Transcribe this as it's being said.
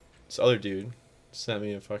this other dude sent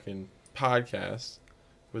me a fucking podcast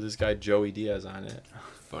with this guy Joey Diaz on it.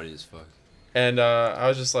 Funny as fuck. And I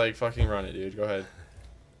was just like, fucking run it, dude. Go ahead.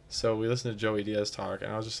 So we listened to Joey Diaz talk,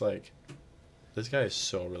 and I was just like, this guy is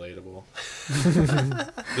so relatable.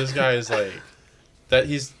 This guy is like,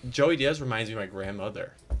 Joey Diaz reminds me of my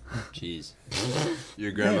grandmother. Jeez.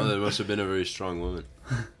 Your grandmother must have been a very strong woman.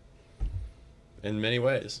 In many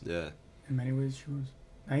ways. Yeah. In many ways, she was.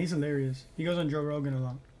 Nah, he's hilarious. He goes on Joe Rogan a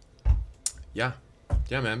lot. Yeah.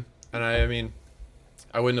 Yeah, man. And I mean,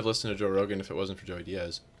 I wouldn't have listened to Joe Rogan if it wasn't for Joey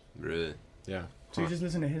Diaz. Really? Yeah. So you just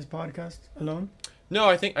listen to his podcast alone? No,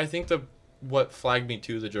 I think what flagged me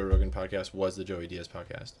to the Joe Rogan podcast was the Joey Diaz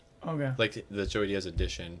podcast. Okay. Like the Joey Diaz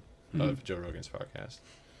edition of Joe Rogan's podcast.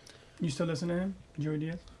 You still listen to him, Joey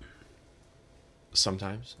Diaz?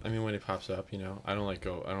 Sometimes. I mean, when it pops up, I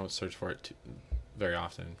don't search for it very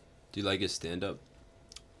often. Do you like his stand-up?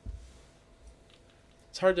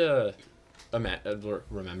 It's hard to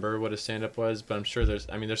remember what his stand-up was, but I'm sure there's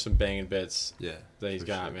some banging bits that he's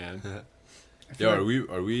got, sure. man. Yo, are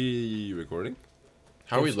we recording?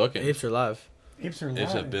 How are we looking? Apes are live. Apes are live.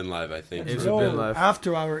 Apes have been live, I think. Apes for- have been live.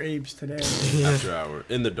 After our apes today. After hour.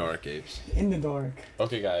 In the dark, apes. In the dark.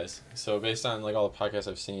 Okay, guys. So based on like all the podcasts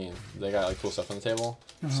I've seen, they got like cool stuff on the table.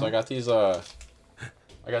 Uh-huh. So I got these. For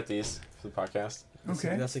the podcast.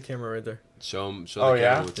 Okay. That's the camera right there. Show the Oh camera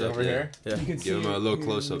yeah, what's up over there. here. Yeah. You can Give him a little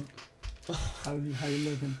close-up. How you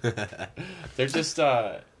looking? They're just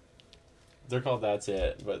they're called That's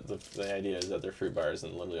It, but the idea is that they're fruit bars,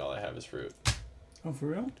 and literally all I have is fruit. Oh, for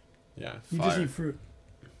real? Yeah. You Fire. just eat fruit.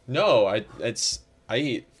 No, I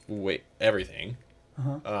eat everything.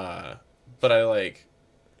 Uh-huh. But I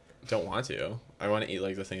don't want to. I want to eat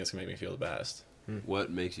like the thing that's gonna make me feel the best.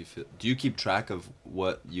 What makes you feel... Do you keep track of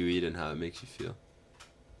what you eat and how it makes you feel?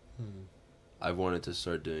 I've wanted to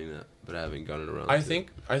start doing that, but I haven't gotten around to it.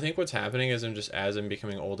 I think what's happening is as I'm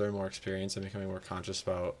becoming older and more experienced, I'm becoming more conscious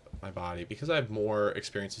about my body because I have more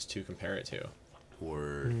experiences to compare it to.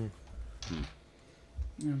 Word.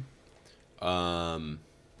 Yeah.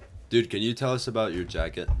 Dude, can you tell us about your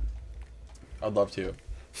jacket, I'd love to.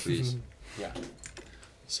 please? Yeah.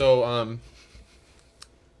 So,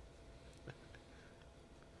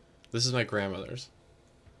 this is my grandmother's.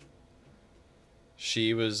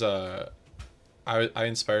 She was, I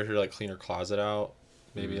inspired her to, clean her closet out.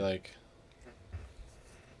 Maybe,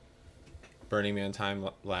 Burning Man time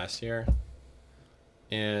last year.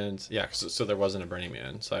 And, yeah, so there wasn't a Burning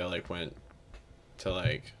Man. So I, went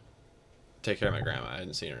to, take care of my grandma. I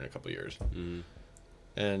hadn't seen her in a couple years.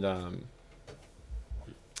 And, I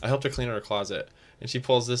helped her clean out her closet. And she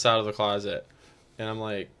pulls this out of the closet. And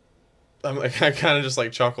I kind of just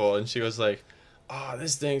chuckle. And she was like, "Oh,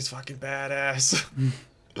 this thing's fucking badass."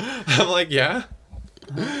 I'm like, "Yeah."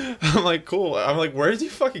 I'm like, "Cool." I'm like, "Where did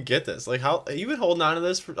you fucking get this? How you been holding on to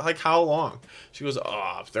this for how long?" She goes,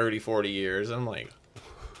 30, 40 years. And I'm like,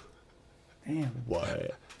 Damn.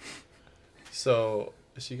 "What?" So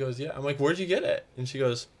she goes, "Yeah." I'm like, "Where'd you get it?" And she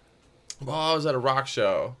goes, "Well, I was at a rock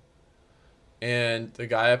show. And the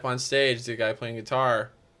guy up on stage, the guy playing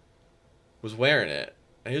guitar, was wearing it.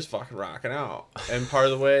 And he was fucking rocking out. And part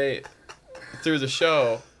of the way through the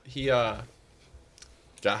show, he got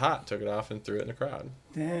hot, took it off, and threw it in the crowd.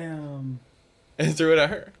 Damn. And threw it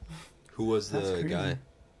at her. Who was That's the crazy. guy?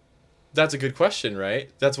 That's a good question,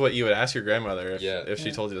 right? That's what you would ask your grandmother if she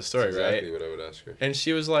Yeah. told you the story, right? what I would ask her. And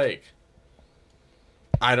she was like,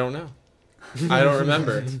 "I don't know. I don't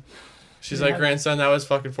remember." She's like, "Grandson, that was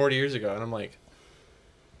fucking 40 years ago." And I'm like,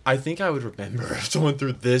 I think I would remember if someone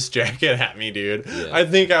threw this jacket at me, dude. Yeah. I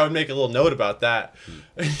think I would make a little note about that.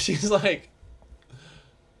 And she's like,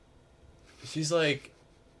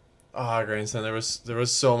 "Oh, grandson, there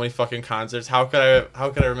was so many fucking concerts. How could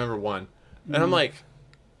I remember one?" And I'm like,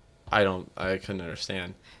 I couldn't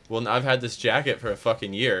understand. Well, I've had this jacket for a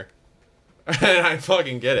fucking year. And I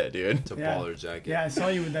fucking get it, dude. It's a Yeah. baller jacket. Yeah, I saw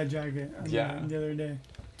you with that jacket Yeah. the other day.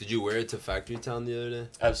 Did you wear it to Factory Town the other day?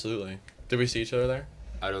 Absolutely. Did we see each other there?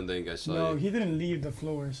 I don't think I saw No, you. he didn't leave the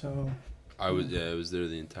floor, so I was there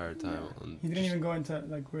the entire time. he didn't even go into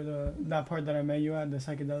where that part that I met you at, the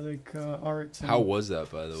psychedelic arts. and- How was that,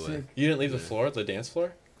 by the way? Sick. You didn't leave the Yeah. floor, the dance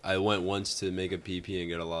floor? I went once to make a PP and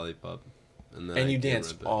get a lollipop, and then I And you came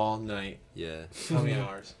danced right back. all night. Yeah, How many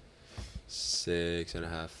hours?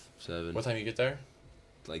 6.5, 7. What time you get there?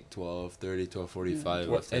 Like 12:30, 12:45.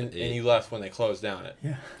 What- Left at and 8. you left when they closed down at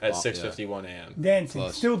Yeah. at Oh, 6:51 a.m. Dancing.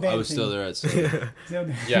 Plus, Still dancing. I was still there at 7. Still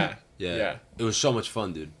dancing. Yeah. Yeah. Yeah. It was so much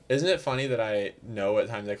fun, dude. Isn't it funny that I know what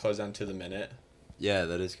time they close down to the minute? Yeah,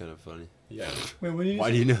 that is kind of funny. Yeah. Wait, what did you Why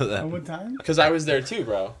say? do you know At that? what time? Because I was there too,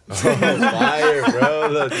 bro. Oh, fire, bro.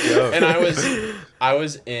 Let's go. And I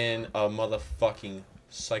was in a motherfucking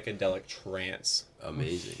psychedelic trance.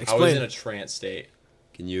 Amazing. I was Explain. in a trance state.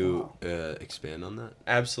 Can you expand on that?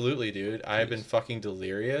 Absolutely, dude. I've been fucking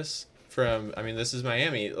delirious from. I mean, this is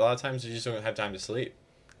Miami. A lot of times you just don't have time to sleep.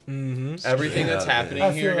 Mm-hmm. Everything that's Yeah, happening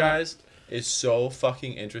man. I here, feel that. guys, is so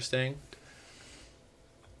fucking interesting.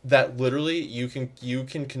 That literally you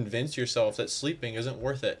can convince yourself that sleeping isn't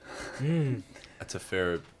worth it. Mm. That's a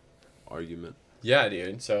fair argument. Yeah,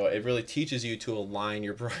 dude. So it really teaches you to align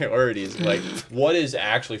your priorities. Like, what is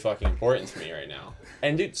actually fucking important to me right now?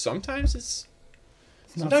 And dude, sometimes it's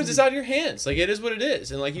not out sleep. of your hands. Like, it is what it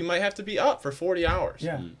is. And like, you might have to be up for 40 hours.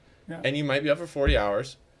 Yeah. Mm. Yeah. And you might be up for 40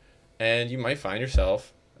 hours, and you might find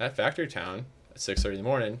yourself at Factory Town at 6:30 in the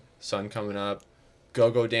morning, sun coming up,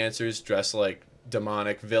 go-go dancers dressed like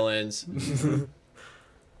demonic villains.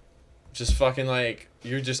 Just fucking like,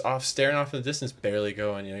 you're just off staring off in the distance, barely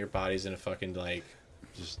going. You know, your body's in a fucking like,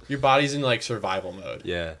 your body's in like survival mode.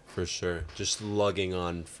 Yeah, for sure. Just lugging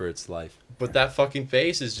on for its life. But that fucking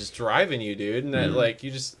face is just driving you, dude. And that like,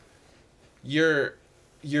 you're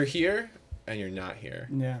here and you're not here.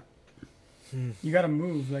 Yeah. Hmm. You gotta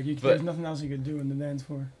move. Like But- there's nothing else you could do in the dance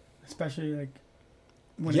floor, especially like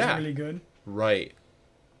when Yeah. it's really good. Right.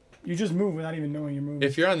 You just move without even knowing you're moving.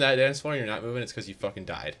 If you're on that dance floor and you're not moving, it's because you fucking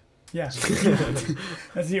died. Yeah.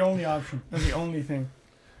 That's the only option. That's the only thing.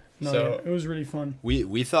 No, So- yeah, it was really fun.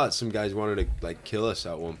 We thought some guys wanted to like kill us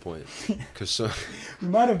at one point, cause so, We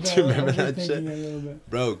might have Do you been remember that overthinking shit? it a little bit.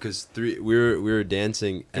 bro, cause we were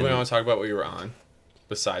dancing. Do And we want to talk about what you were on?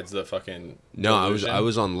 Besides the fucking no, delusion? I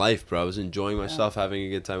was on life, bro. I was enjoying myself, having a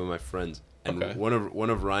good time with my friends. And Okay. one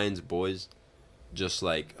of Ryan's boys, just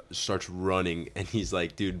like starts running, and he's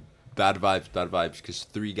like, "Dude, bad vibes," because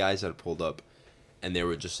 3 guys had pulled up, and they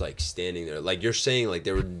were just like standing there, like you're saying, like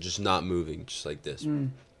they were just not moving, just like this. Mm.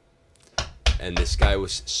 And this guy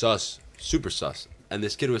was super sus. And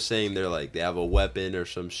this kid was saying they're like they have a weapon or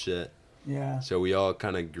some shit. Yeah. So we all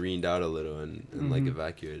kind of greened out a little and like Mhm.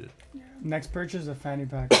 evacuated. Next purchase, a fanny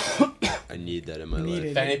pack. I need that in my Needed.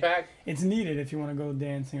 life. fanny pack. It's needed if you want to go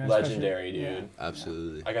dancing. especially- Legendary, dude. Yeah.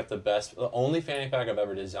 Absolutely. I got the only fanny pack I've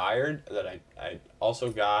ever desired that I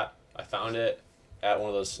also got. I found it at one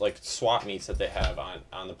of those like swap meets that they have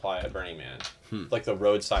on the playa at Burning Man, like the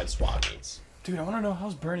roadside swap meets. Dude, I want to know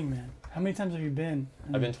how's Burning Man. How many times have you been?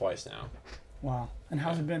 I've been twice now. Wow. And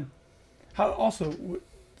how's it been? How also,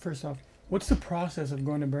 first off, what's the process of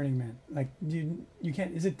going to Burning Man? Like, you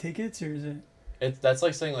can't. Is it tickets or is it? That's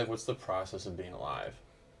like saying like, what's the process of being alive?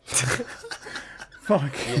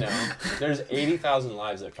 Fuck. You know, there's 80,000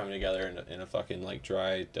 lives that come together in a fucking like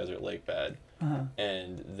dry desert lake bed, Uh-huh.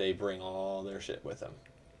 and they bring all their shit with them.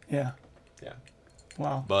 Yeah. Yeah.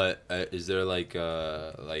 Wow. But is there like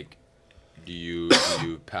do you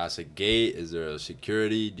pass a gate? Is there a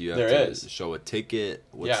security? Do you have There to is. show a ticket?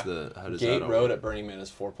 What's Yeah. how does Gate that Road at Burning Man is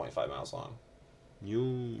 4.5 miles long.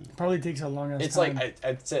 You Probably takes a long ass It's time. like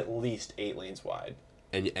it's at least 8 lanes wide.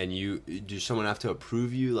 and you do someone have to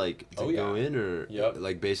approve you like to Oh, go yeah. in or Yep.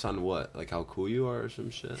 like based on what, like how cool you are or some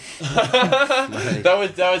shit?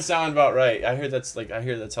 that would sound about right. I hear that's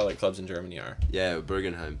how like clubs in Germany are. Yeah,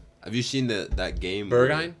 Bergenheim. Have you seen that game?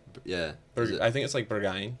 Berghain? Yeah. Is it I think it's like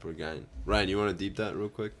Berghain. Berghain. Ryan, you want to deep that real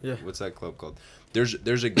quick? Yeah. What's that club called?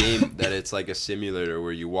 There's a game that it's like a simulator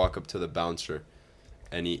where you walk up to the bouncer,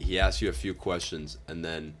 and he asks you a few questions, and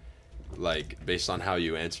then, like based on how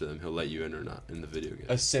you answer them, he'll let you in or not in the video game.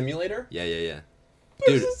 A simulator? Yeah.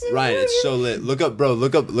 Dude, Ryan, it's so lit. Look up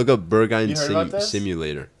Berghain You heard about this?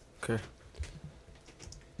 simulator. Okay.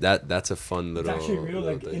 That's a fun it's little. actually real.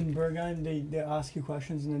 little Like thing. in Bergheim, they ask you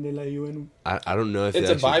questions and then they let you in. I don't know if It's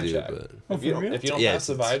they a actually vibe do, check. but Oh, If you for real? don't yeah, pass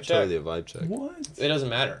the it's vibe check, totally a vibe check. What? it doesn't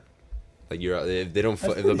matter. Like you're out, if they don't That's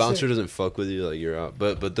if the pretty bouncer sick. doesn't fuck with you, like you're out.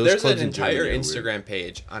 But those There's clubs an in Germany entire are weird. Instagram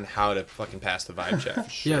page on how to fucking pass the vibe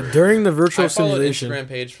check. Yeah, during the virtual I follow an simulation. Instagram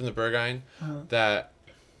page from the Berghain Uh-huh. that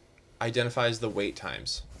identifies the wait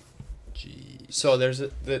times. Jeez. So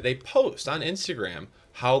they post on Instagram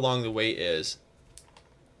how long the wait is.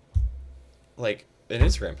 Like an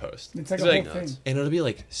Instagram post. It's like It's a like- whole thing. And it'll be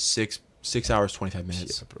like 6 hours 25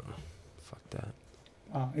 minutes. Yeah, bro. Fuck that.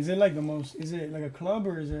 Wow. Is it like the most? Is it like a club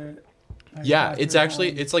or is it? Like Yeah, after it's actually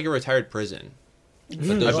hours? it's like a retired prison.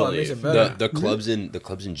 Mm, those oh, are it makes it the- better. The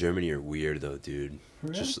clubs in Germany are weird though, dude. For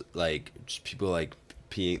real? Just people like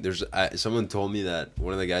peeing. There's someone told me that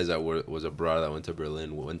one of the guys that was abroad that went to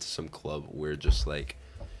Berlin went to some club where just like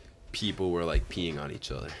people were like peeing on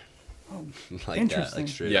each other. Oh, Like that, interesting. like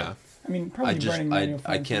straight Yeah. up. I mean, probably Burning Man. you'll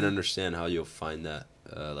I find can't some- understand how you'll find that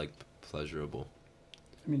like pleasurable.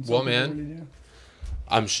 I mean, Well, some people man. really do.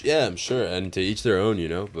 I'm sure, and to each their own, you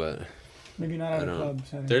know. But Maybe not at I a don't- club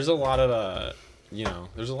setting. There's a lot of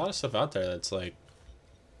there's a lot of stuff out there that's like,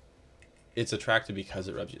 it's attractive because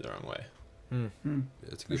it rubs you the wrong way.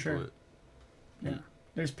 that's a For good sure. point. Yeah.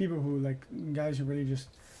 There's people who like guys who really just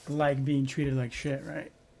like being treated like shit,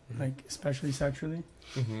 right? Like especially sexually.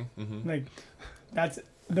 Like that's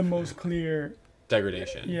the most clear.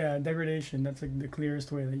 Degradation. Yeah, degradation. That's like the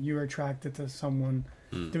clearest way that you're attracted to someone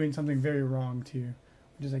Mm. doing something very wrong to you,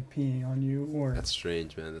 which is like peeing on you or That's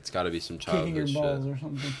strange, man. That's got to be some kicking your childhood balls shit. or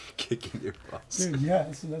something. Kicking your balls. Dude,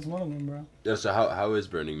 yeah, that's one of them, bro. Yeah. So how is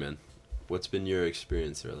Burning Man? What's been your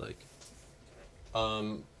experience there like?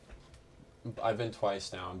 I've been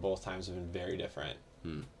twice now, and both times have been very different.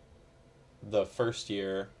 Hmm. The first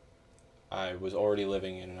year, I was already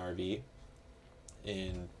living in an RV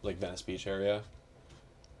in like Venice Beach area,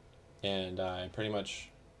 and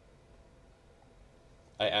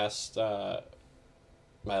I asked my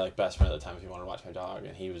like best friend at the time if he wanted to watch my dog,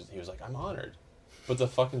 and he was like, I'm honored. But the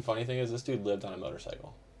fucking funny thing is, this dude lived on a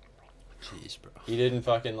motorcycle. Jeez, bro. He didn't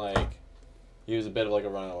fucking like. He was a bit of like a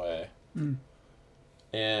runaway,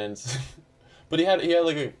 and but he had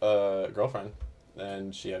like a girlfriend,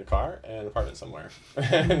 and she had a car and an apartment somewhere,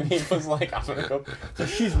 and he was like, I'm gonna go. So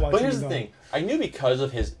she's watching. But here's the dog. thing: I knew because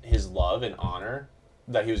of his love and honor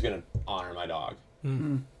that he was gonna honor my dog.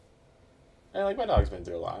 And like my dog's been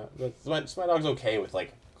through a lot, but my dog's okay with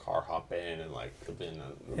like car hopping and like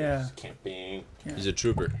camping. Yeah. He's a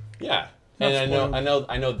trooper. Yeah. Not And spoiled.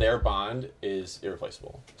 I know their bond is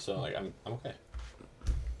irreplaceable. So like I'm okay.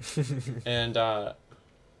 And I'm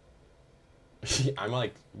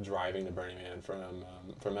like driving to Burning Man from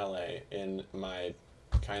LA in my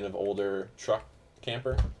kind of older truck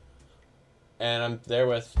camper, and I'm there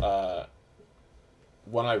with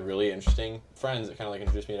one of my really interesting friends that kind of like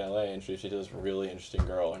introduced me to LA. Introduced me to this really interesting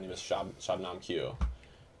girl. Her name is Shabnam Q.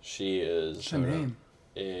 She is What's her name?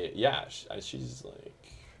 She's like,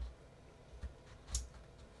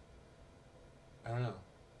 I don't know,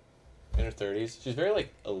 in her 30s. She's very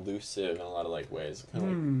like elusive in a lot of like ways. Kind of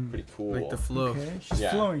like pretty cool. Like the flow. Okay, she's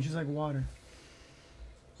Yeah. flowing. She's like water.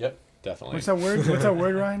 Yep, definitely. What's that word? What's that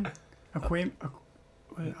word, Ryan? Aquamius?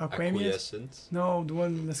 Acquiescence. No, the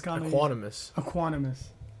one the Scott. Equanimous. Equanimous.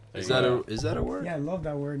 There Is you that go. is that a word? Yeah, I love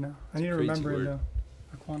that word now. I need to Crazy remember word. it though.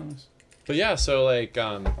 Equanimous. But yeah, so like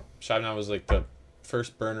Shabnam was like the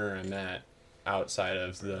first burner I met outside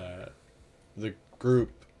of the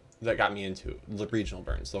group that got me into the regional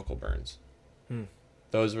burns, local burns.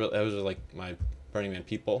 Those were like my Burning Man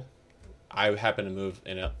people. I happened to move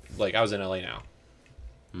I was in LA now.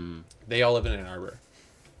 They all live in Ann Arbor.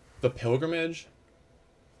 The pilgrimage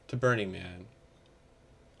to Burning Man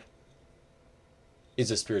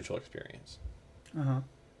is a spiritual experience.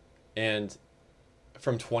 And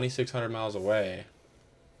from 2,600 miles away,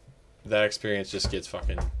 that experience just gets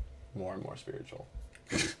fucking more and more spiritual.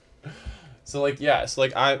 So like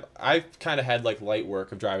I kind of had like light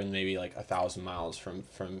work of driving maybe like 1,000 miles from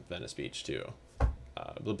Venice Beach to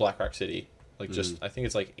the Black Rock City, like just I think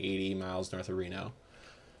it's like 80 miles north of Reno,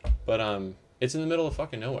 but it's in the middle of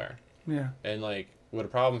fucking nowhere. Yeah. And like when a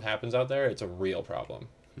problem happens out there, it's a real problem.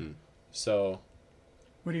 So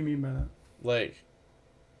What do you mean by that? like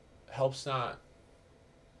help's not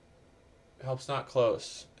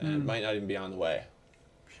close, and it might not even be on the way.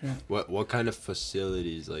 Shit. What kind of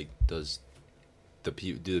facilities like does do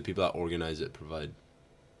the people that organize it provide?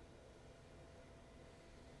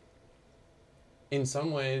 In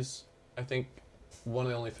some ways, I think one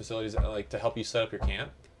of the only facilities that like to help you set up your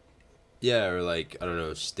camp. Yeah, or like I don't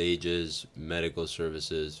know, stages, medical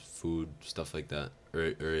services, food, stuff like that, or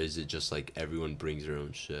is it just like everyone brings their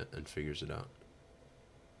own shit and figures it out?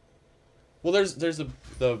 Well, there's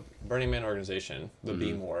the Burning Man organization, the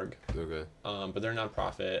Beam Org, Okay. but they're a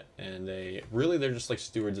nonprofit, and they're just like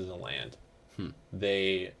stewards of the land.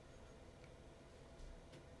 They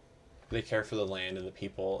care for the land and the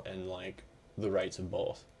people and like the rights of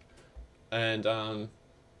both, and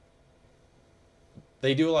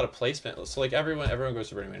they do a lot of placement. So like everyone goes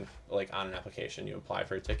to Burning Man like on an application. You apply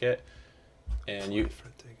for a ticket, and you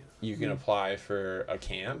can apply for a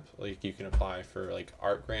camp. Like you can apply for like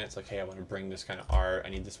art grants. Like, hey, I want to bring this kind of art. I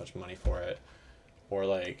need this much money for it. Or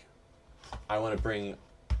like, I want to bring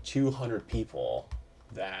 200 people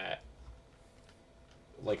that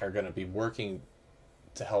like are going to be working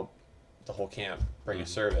to help the whole camp bring a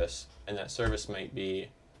service. And that service might be,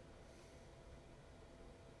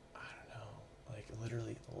 I don't know, like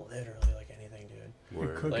literally like anything, dude. Like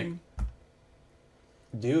Word. cooking.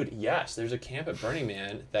 Dude, yes, there's a camp at Burning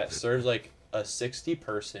Man that serves like a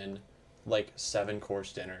 60-person, like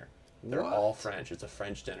 7-course dinner They're What? all French. It's a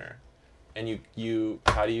French dinner. And you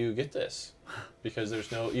how do you get this? Because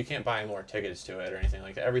you can't buy more tickets to it or anything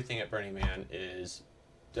like that. Everything at Burning Man is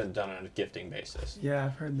done on a gifting basis. Yeah,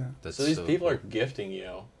 I've heard that. That's So these people cool. are gifting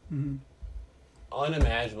you Hmm.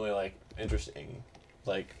 unimaginably like interesting,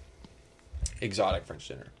 like exotic French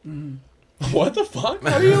dinner. Hmm. What the fuck?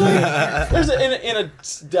 How do you like? There's in a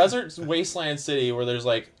desert wasteland city where there's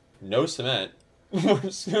like no cement. We're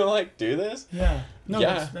just gonna like do this? Yeah. No,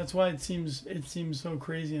 Yeah. that's why it seems so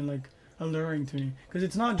crazy and like alluring to me. Because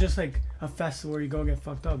it's not just like a festival where you go get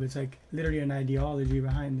fucked up. It's like literally an ideology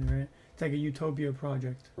behind it, right? It's like a utopia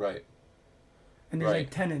project. Right. And there's Right. like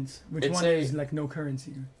tenants. Which It's one a- is like no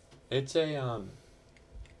currency? It's a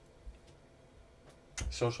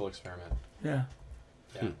social experiment. Yeah.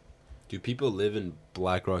 Yeah. Do people live in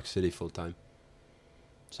Black Rock City full time?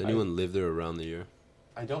 Does anyone live there around the year?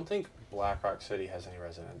 I don't think Black Rock City has any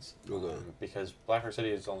residents. Okay. Because Black Rock City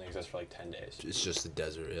is only exists for like 10 days. It's just the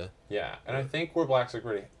desert, yeah. Yeah, and I think where Black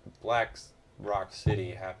Rock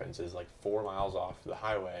City happens is like 4 miles off the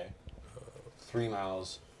highway, 3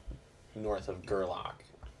 miles north of Gerlach,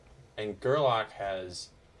 and Gerlach has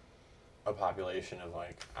a population of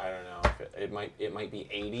like I don't know if it might be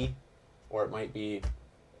 80, or it might be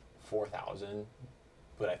 4,000,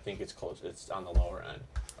 but I think it's close. It's on the lower end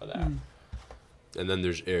of that. Mm. And then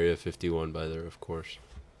there's Area 51 by there, of course.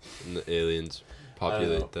 And the aliens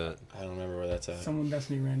populate that. I don't remember where that's at. Someone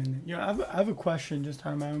definitely ran in there. You know, I have a question just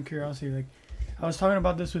out of my own curiosity. Like, I was talking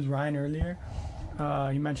about this with Ryan earlier.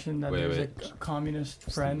 You mentioned that Wait, there's wait. like a communist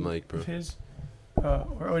the friend mic, bro. of his.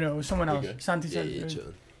 Or no, it was someone You else. good? Santi Yeah, said yeah,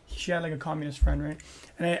 chillin'. she had like a communist friend, right?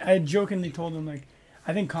 And I jokingly told him like,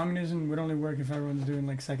 I think communism would only work if everyone's doing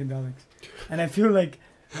like psychedelics. And I feel like,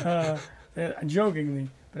 jokingly,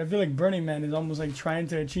 but I feel like Burning Man is almost like trying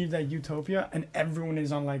to achieve that utopia, and everyone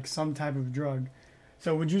is on like some type of drug.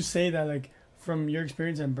 So would you say that like from your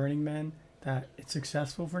experience at Burning Man that it's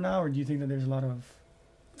successful for now, or do you think that there's a lot of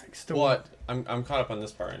like still? What? I'm caught up on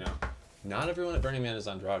this part right now. Not everyone at Burning Man is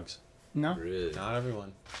on drugs. No. Really? Not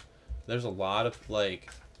everyone. There's a lot of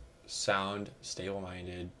like sound,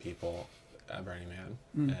 stable-minded people at Burning Man,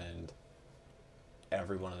 Mm. and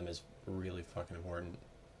every one of them is really fucking important.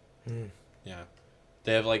 Mm. Yeah,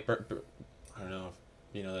 they have like I don't know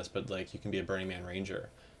if you know this, but like you can be a Burning Man ranger,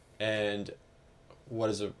 and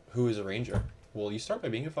who is a ranger? Well, you start by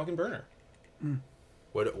being a fucking burner.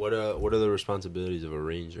 What are the responsibilities of a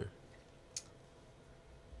ranger?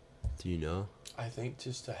 Do you know? I think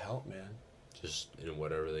just to help, man. Just in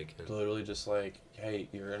whatever they can. Literally just like, hey,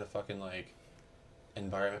 you're in a fucking like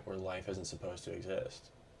environment where life isn't supposed to exist.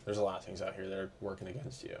 There's a lot of things out here that are working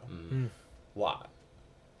against you. Mm. A lot.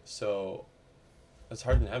 So it's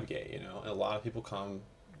hard to navigate, you know? And a lot of people come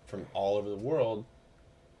from all over the world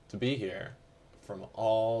to be here from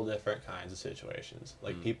all different kinds of situations.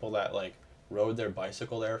 Like Mm. people that like rode their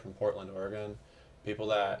bicycle there from Portland, Oregon, people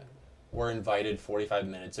that were invited 45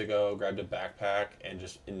 minutes ago, grabbed a backpack, and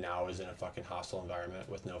now is in a fucking hostile environment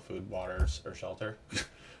with no food, water, or shelter.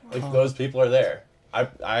 Like Wow. those people are there. I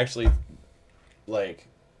actually like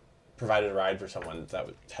provided a ride for someone that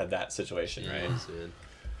had that situation, right? Jeez, man.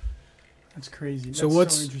 That's crazy. That's So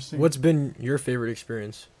so interesting. what's been your favorite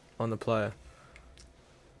experience on the playa?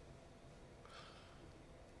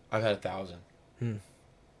 I've had 1,000. Hmm.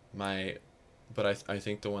 But I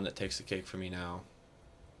think the one that takes the cake for me now.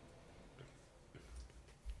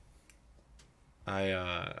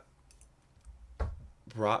 I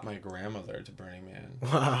brought my grandmother to Burning Man,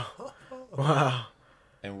 Wow. Wow.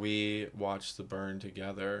 and we watched the burn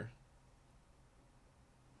together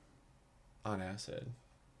on acid.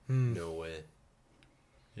 Mm. No way.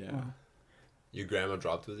 Yeah. Wow. Your grandma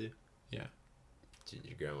dropped with you? Yeah. Dude,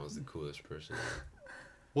 your grandma's the coolest person.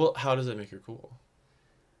 Well, how does it make her cool?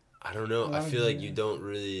 I don't know. I Well, feel like yeah. you don't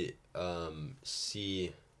really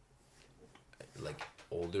see like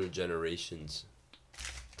older generations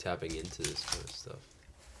tapping into this kind of stuff.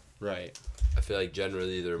 Right. I feel like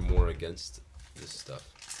generally they're more against this stuff.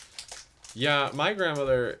 Yeah, my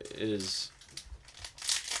grandmother is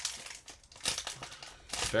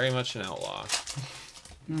very much an outlaw.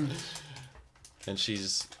 Mm. And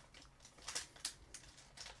she's,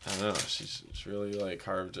 I don't know, she's really like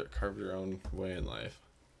carved her own way in life.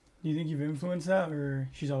 Do you think you've influenced that, or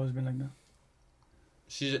she's always been like that?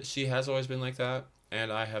 She has always been like that,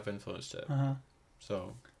 and I have influenced it. Uh-huh.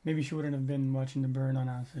 So Maybe she wouldn't have been watching the burn on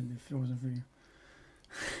acid if it wasn't for you.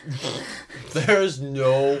 there's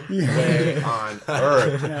no way on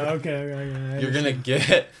earth Yeah, okay. you're gonna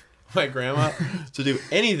get my grandma to do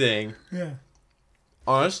anything, Yeah.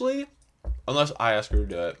 honestly, unless I ask her to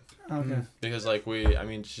do it. Okay. Because like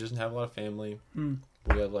she doesn't have a lot of family. Mm.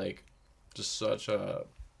 We have like just such a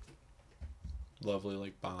lovely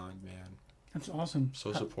like bond, man. That's awesome.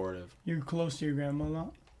 So supportive. You're close to your grandma a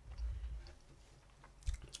lot.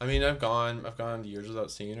 I mean, I've gone years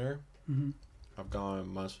without seeing her. Mm-hmm. I've gone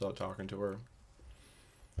months without talking to her.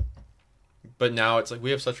 But now it's like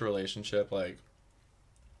we have such a relationship. Like,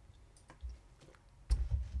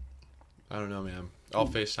 I don't know, man. I'll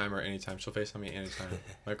FaceTime her anytime. She'll FaceTime me anytime.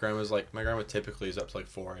 My grandma typically is up to like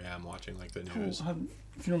 4 a.m. watching like the news. How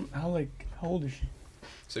old is she?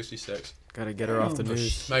 66. Gotta get her off the Oh,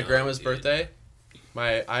 news. My grandma's birthday.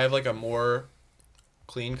 I have like a more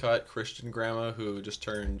clean cut Christian grandma who just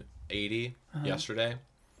turned 80 yesterday,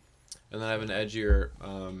 and then I have an edgier,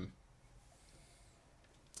 I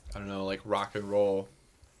don't know, like rock and roll.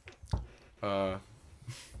 You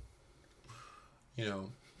know,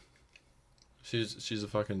 she's a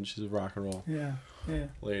rock and roll Yeah.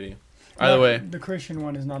 lady. Either way, The Christian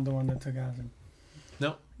one is not the one that took acid.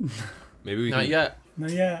 no, Maybe we not can, yet.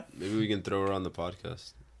 Not yet. Maybe we can throw her on the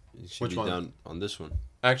podcast. She'd Which be one? down on this one.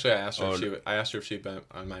 Actually, I asked her Oh, if she'd been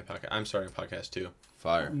on my podcast. I'm starting a podcast too.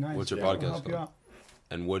 Fire. Oh, nice. What's your Yeah, I'll podcast help you called? out.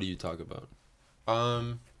 And what do you talk about?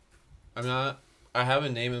 I'm not. I have a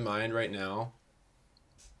name in mind right now,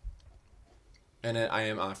 and I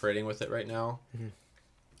am operating with it right now. Mhm.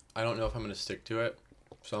 I don't know if I'm gonna stick to it,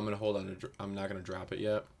 so I'm gonna hold on to. I'm not gonna drop it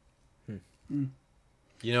yet. Hmm.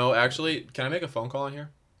 You know, actually, can I make a phone call on here?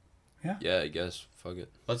 Yeah, I guess. Fuck it.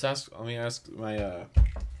 Let me ask my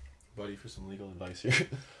buddy for some legal advice here.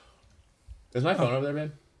 Is my phone over there,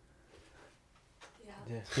 babe?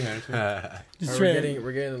 Yeah. Can you hand it to me? Just We're straight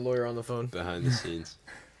getting the lawyer on the phone. Behind the scenes.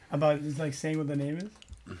 about just like saying what the name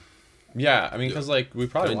is. Yeah, I mean, because like we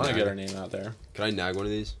probably Can I want to nag get it? our name out there, Can I nag one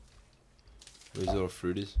of these? These little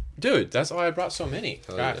fruities? dude. That's why I brought so many,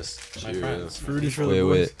 Hell yeah. guys. My Cheerio. friends. Fruity for Wait, the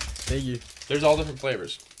boys. wait. Thank you. There's all different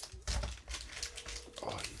flavors. Oh,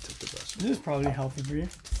 you took the best. This is probably healthy for you.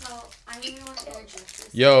 So I really want to interject this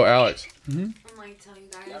Yo, Alex, Mm-hmm. and like tell you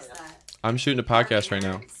guys that I'm shooting a our podcast right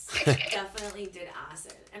now. parents definitely did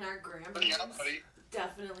acid, and our grandparents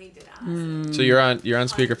definitely did acid. So you're on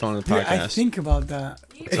speakerphone of the Dude, I podcast. think about that.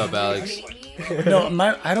 What's up, Alex?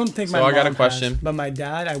 No, I don't think my So I got a mom question. has, but my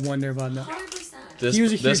dad, I wonder about that. 100%. This He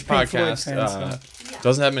was a this huge Pink Floyd podcast fan, Yeah.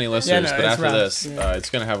 doesn't have many listeners, no, but it's after raps, this, yeah.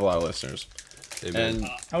 it's gonna have a lot of listeners. Amen. And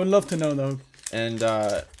I would love to know though.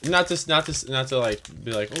 not to like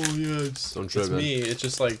be like, oh yeah, Don't trip, it's man. me. It's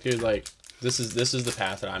just like, dude, like this is the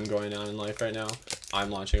path that I'm going down in life right now.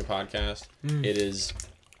 I'm launching a podcast. It is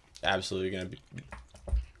absolutely gonna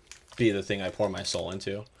be the thing I pour my soul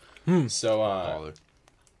into. So Baller.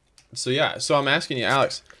 so I'm asking you,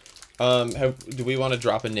 Alex, do we want to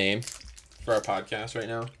drop a name for our podcast right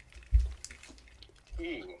now?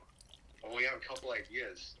 Ooh. Well, we have a couple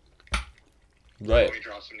ideas. Right. Can we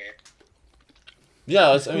drop some name?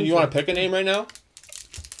 Yeah. You want to pick a name right now?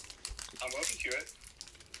 I'm open to it.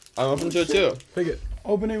 I'm open to it too. Pick it.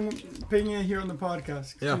 Picking it here on the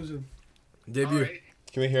podcast. Yeah. Exclusive. Debut. All right,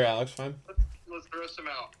 Can we hear Alex fine? let's throw some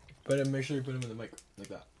out. But make sure you put him in the mic like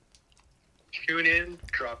that. Tune in,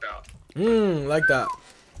 drop out. Like that.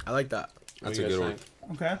 I like that. That's What a do you good guys one.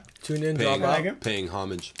 think? Okay. Tune in, Paying, drop like out. it. paying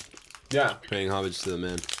homage. Yeah. Paying homage to the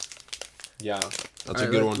man. Yeah. That's Alright,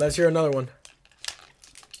 a good one. Let's hear another one.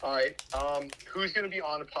 All right. Who's gonna be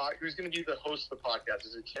on the pod? Who's gonna be the host of the podcast?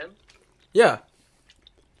 Is it Tim? Yeah.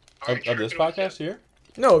 All right, Of this tripping with podcast Tim. here?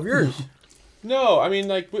 No, of yours. No, I mean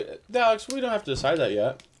like Alex, we don't have to decide that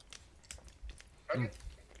yet. Okay.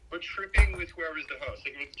 But tripping with whoever's the host.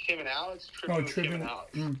 Like with Tim and Alex, tripping with Tim tripping. and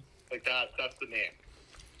Alex. Like that's the name.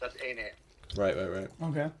 That's a name. Right.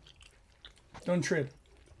 Okay. Don't trip.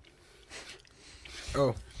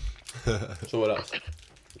 Oh. So what else?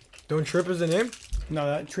 Don't trip is the name? No,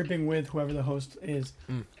 that tripping with whoever the host is.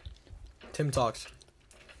 Tim Talks.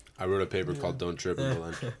 I wrote a paper called Don't Trip in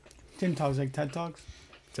Berlin. Tim Talks, like TED Talks.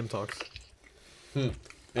 Tim Talks. I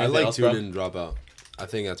Anything like else, Tune bro? In, Drop Out. I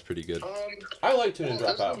think that's pretty good. I like Tune In,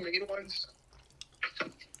 Drop those are Out. the main ones.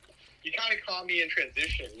 You kind of caught me in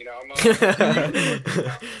transition. You know, I'm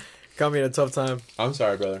Got me at a tough time. I'm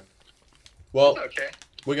sorry, brother. Well, okay.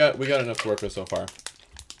 we got enough to work with so far.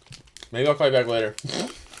 Maybe I'll call you back later.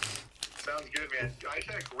 Sounds good, man. I just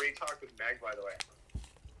had a great talk with Meg, by the way.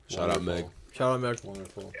 Shout out, Meg. Shout out, Meg.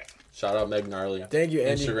 Wonderful. Yeah. Shout out Meg Gnarly. Thank you,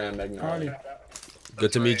 Andy. Instagram Meg Gnarly. Gnarly.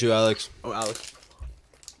 Good to meet you, Alex. Oh, Alex.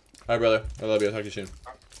 Hi, brother. I love you. I'll talk to you soon.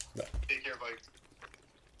 Take care,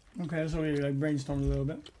 buddy. Okay, so we like brainstormed a little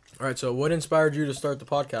bit. All right, so what inspired you to start the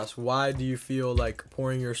podcast? Why do you feel like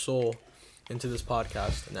pouring your soul into this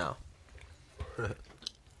podcast now?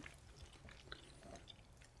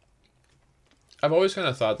 I've always kind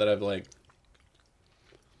of thought that I've like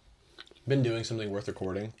been doing something worth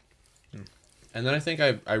recording. And then I think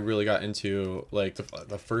I really got into, like,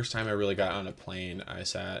 the first time I really got on a plane, I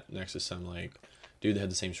sat next to some, like, dude that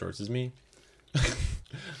had the same shorts as me.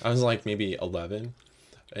 I was, like, maybe 11.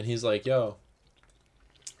 And he's like, yo,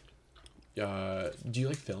 do you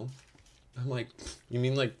like film? I'm like, you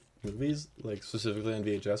mean, like, movies? Like, specifically on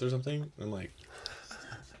VHS or something? I'm like,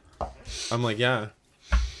 yeah.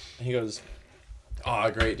 And he goes, oh,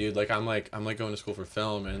 great, dude. Like, I'm going to school for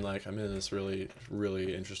film, and, like, I'm in this really,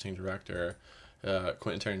 really interesting director,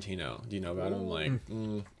 Quentin Tarantino. Do you know about him? Like,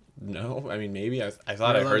 no. I mean, maybe. I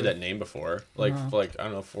thought I heard that name before. Like, I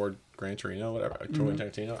don't know, Ford Gran Torino, whatever. Quentin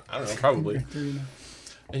Tarantino. I don't know, probably.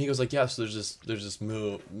 And he goes like, yeah. So there's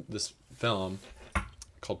this film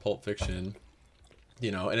called Pulp Fiction,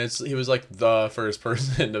 you know, and he was like the first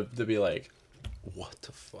person to be like, What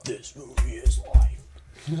the fuck? this movie is life.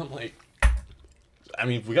 And I'm like, I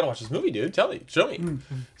mean, we gotta watch this movie, dude. Show me.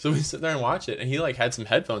 So we sit there and watch it, and he like had some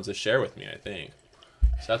headphones to share with me. I think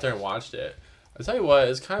sat there and watched it. I tell you what,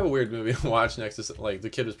 it's kind of a weird movie to watch next to, like, the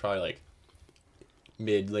kid was probably like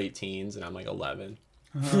late teens, and I'm like 11.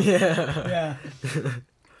 Yeah.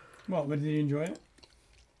 Well, but did you enjoy it?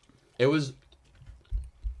 It was,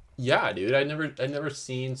 yeah, dude. I'd never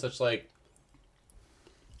seen such like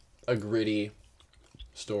a gritty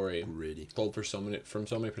story told from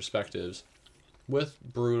so many perspectives, with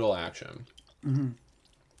brutal action.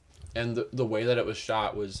 And the way that it was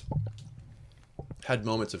shot had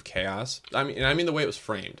moments of chaos. I mean the way it was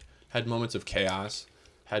framed had moments of chaos,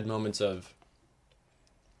 had moments of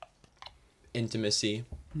intimacy,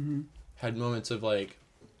 had moments of like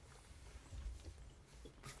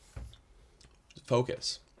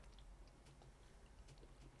focus.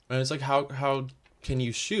 And it's like, how can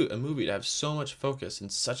you shoot a movie to have so much focus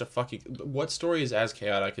and such a fucking... What story is as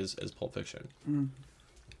chaotic as Pulp Fiction?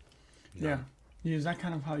 Yeah. Is that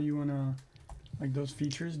kind of how you want to... Like, those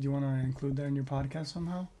features, do you want to include that in your podcast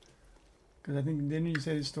somehow? Because I think, didn't you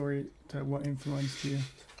say the story to what influenced you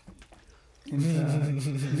in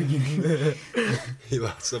the beginning? He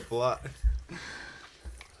laughs up a lot.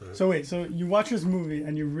 So wait, so you watch this movie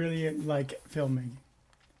and you really like filming?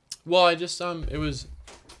 Well, I just it was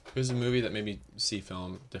a movie that made me see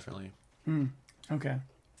film differently. Okay.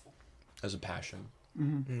 As a passion.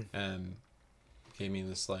 And gave me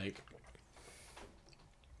this like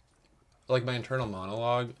my internal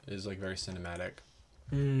monologue is like very cinematic.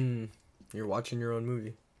 You're watching your own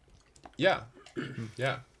movie. Yeah.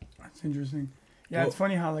 Yeah. That's interesting. Yeah, it's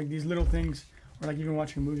funny how like these little things, or like even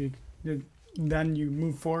watching a movie, then you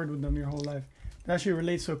move forward with them your whole life. That actually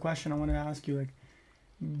relates to a question I want to ask you. Like,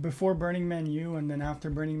 before Burning Man U and then after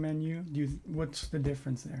Burning Man U, what's the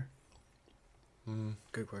difference there?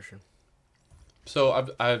 Good question. So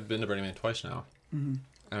I've been to Burning Man twice now, and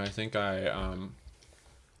I think I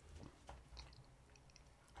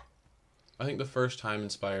think the first time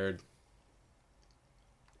inspired.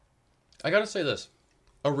 I gotta say this,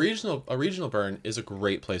 a regional burn is a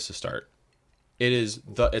great place to start.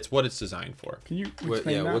 It's what it's designed for. Can you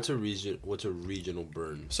explain that? What's a regional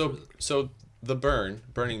burn? So the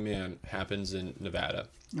Burning Man happens in Nevada,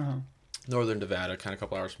 northern Nevada, kind of a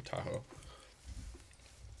couple hours from Tahoe.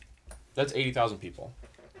 That's 80,000 people.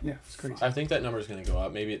 Yeah, it's crazy. I think that number is going to go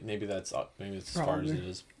up. Maybe that's up. Maybe it's as far as it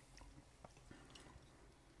is.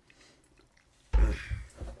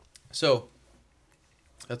 So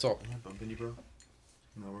that's all. Am I bumping you, bro?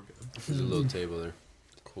 No, we're good. There's a little table there.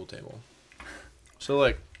 Cool table. So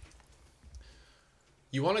like,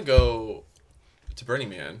 you want to go to Burning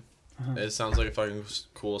Man. It sounds like a fucking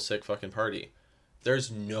cool, sick fucking party. There's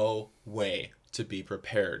no way to be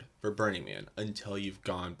prepared for Burning Man until you've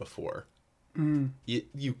gone before.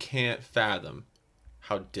 You can't fathom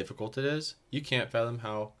how difficult it is. You can't fathom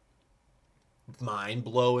how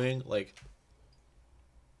mind-blowing, like,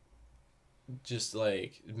 just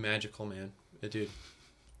like magical, man. Dude.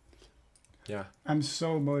 Yeah. I'm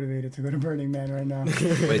so motivated to go to Burning Man right now.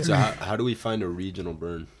 Wait, so how do we find a regional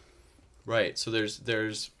burn? Right. So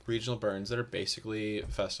there's regional burns that are basically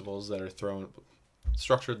festivals that are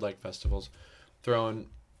structured like festivals, thrown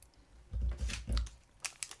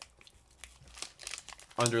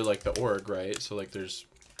under like the org, right? So like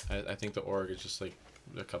I think the org is just like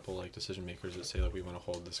a couple like decision makers that say like we want to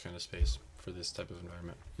hold this kind of space for this type of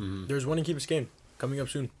environment. There's one in Key Biscayne coming up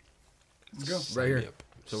soon. Let's go. Right here.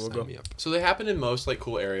 So we'll go. So they happen in most like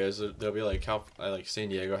cool areas. There'll be like like San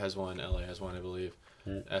Diego has one, LA has one, I believe.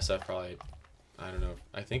 SF probably, I don't know.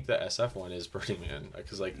 I think the SF one is Burning Man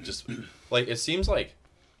because like just like it seems like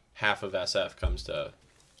half of SF comes to.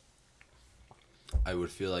 I would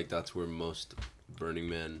feel like that's where most Burning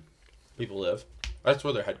Man people live. That's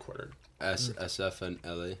where they're headquartered. SF and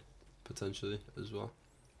LA potentially as well.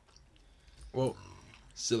 Well,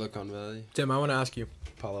 Silicon Valley, Tim, I want to ask you.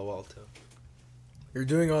 Palo Alto. You're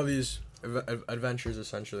doing all these adventures,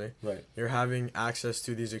 essentially. Right. You're having access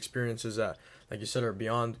to these experiences that, like you said, are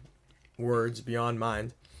beyond words, beyond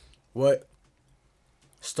mind. What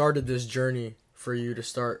started this journey for you to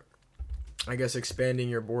start, I guess, expanding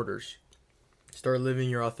your borders? Start living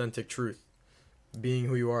your authentic truth, being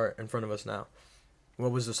who you are in front of us now.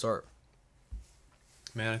 What was the start?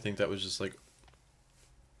 Man, I think that was just like,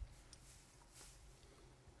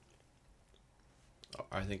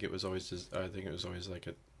 I think it was always like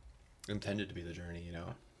it intended to be the journey, you know.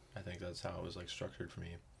 I think that's how it was like structured for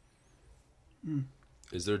me.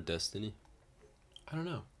 Is there destiny? I don't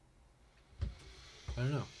know.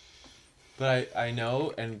 But I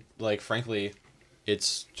know, and like frankly,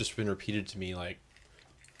 it's just been repeated to me like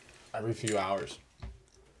every few hours.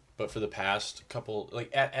 But for the past couple, like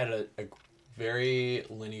at a very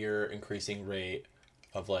linear increasing rate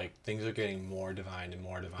of like things are getting more divine and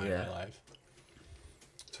more divine in my life.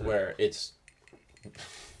 To where it's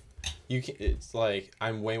it's like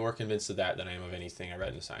I'm way more convinced of that than I am of anything I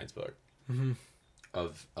read in a science book. Mm-hmm.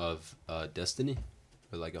 Of destiny,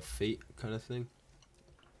 or like a fate kind of thing.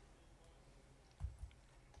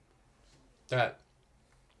 That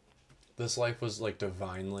this life was like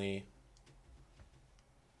divinely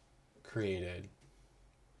created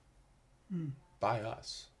by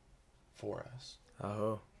us, for us.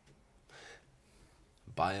 Oh.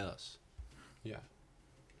 By us. Yeah.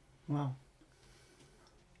 Wow.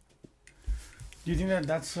 Do you think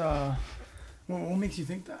that's what makes you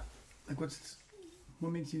think that? Like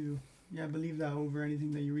what makes you believe that over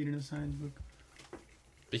anything that you read in a science book?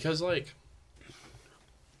 Because like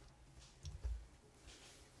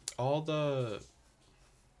all the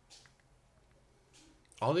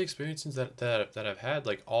experiences that I've had,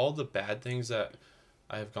 like all the bad things that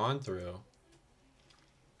I have gone through,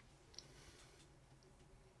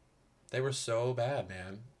 they were so bad,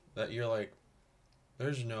 man, that you're like,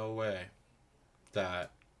 there's no way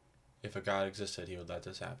that if a God existed, he would let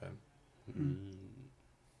this happen.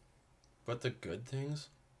 But the good things,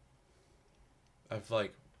 I've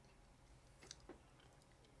like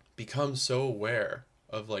become so aware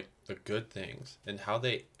of like the good things and how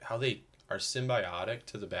they are symbiotic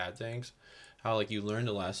to the bad things. How like you learned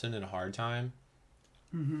a lesson in a hard time,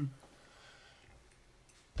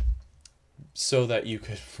 so that you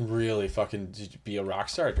could really fucking be a rock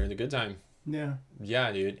star during the good time. Yeah.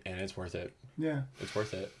 Yeah, dude, and it's worth it. Yeah. It's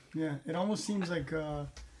worth it. Yeah. It almost seems like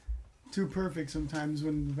too perfect sometimes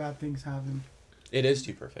when bad things happen. It is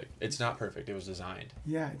too perfect. It's not perfect. It was designed.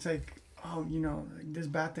 Yeah, it's like, oh, like this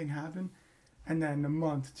bad thing happened, and then a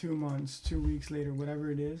month, 2 months, 2 weeks later,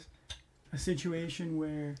 whatever it is, a situation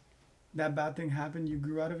where that bad thing happened, you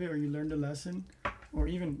grew out of it, or you learned a lesson, or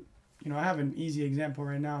even, I have an easy example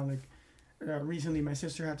right now. Like, recently, my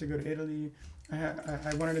sister had to go to Italy.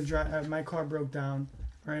 I wanted to drive. My car broke down,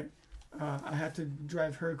 right? I had to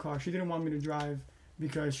drive her car. She didn't want me to drive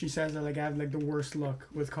because she says that like I have like the worst luck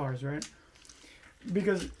with cars, right?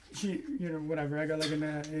 Because she, whatever. I got like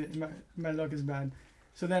my luck is bad.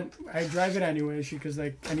 So then I drive it anyway. Because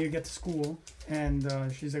like I need to get to school, and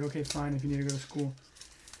she's like, okay, fine, if you need to go to school.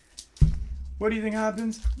 What do you think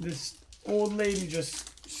happens? This old lady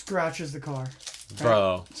just scratches the car. Right?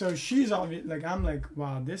 Bro. So she's obvious. Like I'm like,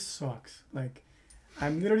 wow, this sucks. Like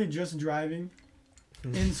I'm literally just driving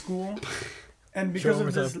in school, and because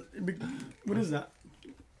of this, what is that?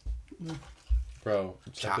 Bro,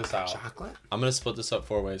 check this out. Chocolate? I'm gonna split this up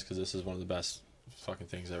 4 ways because this is one of the best fucking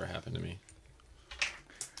things that ever happened to me.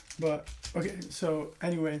 But okay, so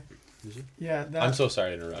anyway, yeah. That, I'm so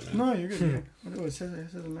sorry to interrupt, man. No, you're good. Oh, it says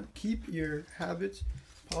keep your habits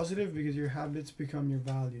positive because your habits become your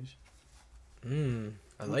values.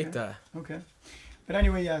 I like that. Okay, but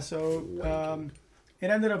anyway, yeah. So it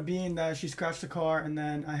ended up being that she scratched the car, and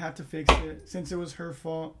then I had to fix it since it was her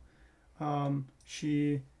fault.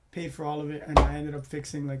 She paid for all of it, and I ended up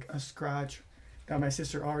fixing like a scratch that my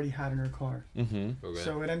sister already had in her car. Okay.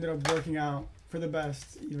 So it ended up working out for the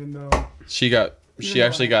best, even though She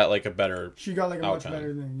actually got like a better. she got like a outcome. much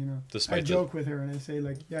better thing, Despite I joke with her and I say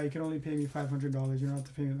like, yeah, you can only pay me $500. You don't have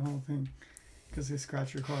to pay me the whole thing because they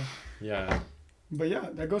scratched your car. Yeah. But yeah,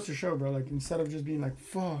 that goes to show, bro. Like instead of just being like,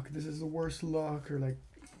 fuck, this is the worst luck, or like,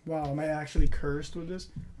 wow, am I actually cursed with this?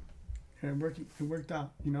 And it worked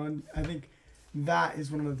out, And I think that is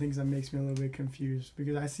one of the things that makes me a little bit confused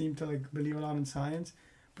because I seem to like believe a lot in science,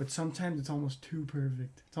 but sometimes it's almost too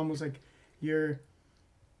perfect. It's almost like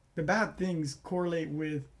the bad things correlate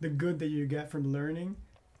with the good that you get from learning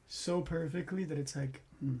so perfectly that it's like,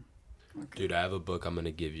 okay. Dude, I have a book I'm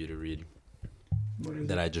gonna give you to read What is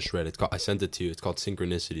that it? I just read. I sent it to you. It's called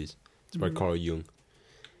Synchronicities. It's by Carl Jung.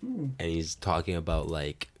 Ooh. And he's talking about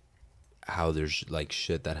like how there's like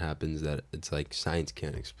shit that happens that it's like science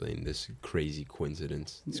can't explain. This crazy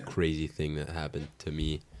coincidence, this Yeah. crazy thing that happened to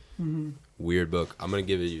me. Mm-hmm. Weird book. I'm gonna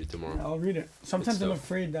give it to you tomorrow. I'll read it. Sometimes It's I'm dope.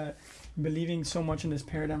 afraid that believing so much in this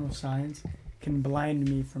paradigm of science can blind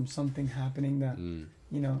me from something happening that, Mm.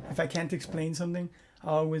 you know, if I can't explain something,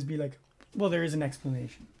 I'll always be like, well, there is an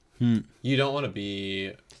explanation. You don't want to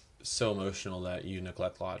be so emotional that you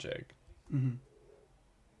neglect logic. Mm-hmm.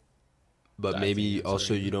 But I maybe think that's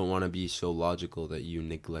also very you don't want to be so logical that you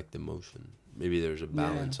neglect emotion. Maybe there's a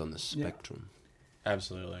balance on the Yeah. spectrum. You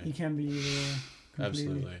Absolutely. can't be completely.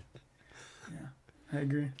 Absolutely. Yeah, I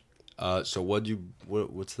agree. So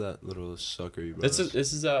what's that little sucker you brought?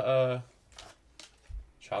 This is a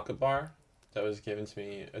chocolate bar that was given to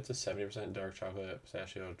me. It's a 70% dark chocolate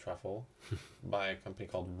pistachio truffle by a company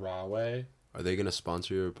called Rawway. Are they gonna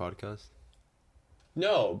sponsor your podcast?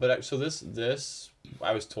 No, but so this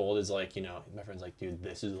I was told is like, you know, my friend's like, dude,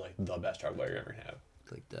 this is like the best chocolate bar you're ever gonna have.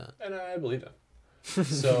 Like that. And I believed him.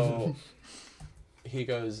 So he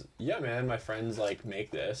goes, yeah, man, my friends like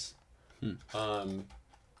make this.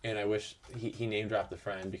 And I wish he name dropped the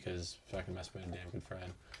friend because I can mess with a damn good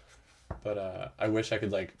friend. But I wish I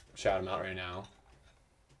could like shout him out right now.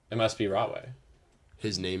 It must be Rawway.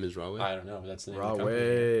 His name is Rawway. I don't know, but that's the name Raw of the company.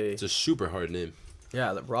 way. It's a super hard name.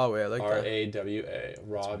 Yeah, the raw way. I like that. RAWA,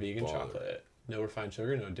 raw vegan baller. chocolate. No refined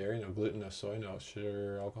sugar, no dairy, no gluten, no soy, no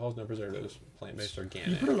sugar, alcohols, no preservatives. Plant-based, You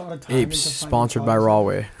organic. put a lot of time Apes into finding sponsored by products. Raw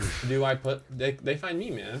Way. Do I put? They find me,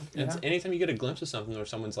 man. It's Yeah. anytime you get a glimpse of something where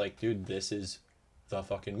someone's like, dude, this is the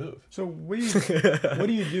fucking move. So what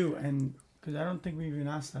do you do? And because I don't think we even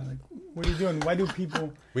asked that. Like, what do you do? And why do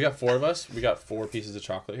people? We got 4 of us. We got 4 pieces of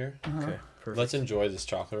chocolate here. Okay, perfect. Let's enjoy this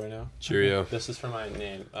chocolate right now. Cheerio. This is for my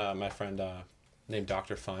friend named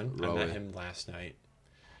Dr. Fun. I Rawway. met him last night,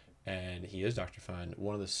 and he is Dr. Fun,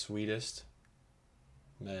 one of the sweetest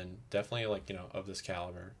men, definitely like, you know, of this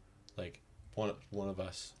caliber, like one of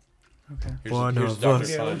us. Okay. One here's of Dr. us.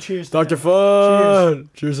 Yeah, well, Fun. cheers. to Dr. that. Fun.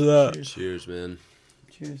 Cheers to that. Cheers. Cheers, man.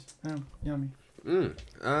 Cheers. Yummy.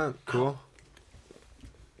 Cool.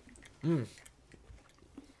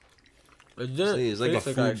 It didn't See, it's like taste a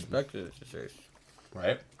like I food- expected it to taste.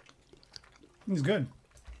 Right? It's good.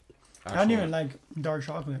 I don't even like dark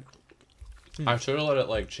chocolate. I should have let it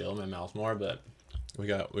like chill in my mouth more, but we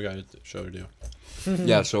got a show to do.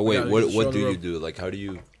 Yeah. So wait, Yeah, what just show do the you rope. do? Like, how do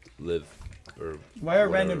you live? Or Why are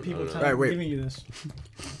whatever, random I people don't know. Right, wait. giving you this?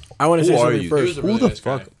 I want to Who say are something you? He first. was a really Who the nice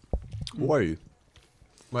guy. fuck? Who are you?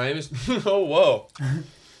 My name is oh whoa.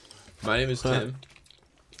 My name is Tim.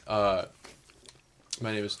 My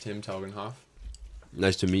name is Tim Telgenhoff.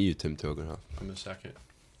 Nice to meet you, Tim Togenhoff. I'm the second.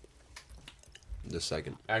 The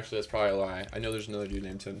second. Actually, that's probably a lie. I know there's another dude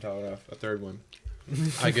named Tim Telgenhoff. A third one.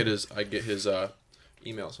 I get his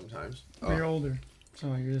email sometimes. But you're older,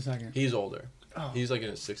 so you're the second. He's older. Oh. He's like in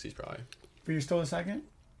his 60s probably. But you're still the second.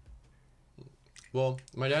 Well,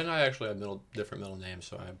 my dad and I actually have different middle names,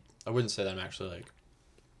 so I wouldn't say that I'm actually like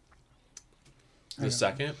I the know.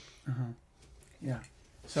 second. Yeah.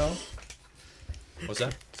 So What's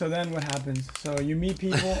that? then what happens? So you meet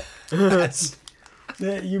people.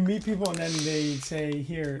 You meet people and then they say,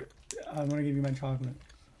 "Here, I want to give you my chocolate."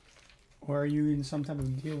 Or are you in some type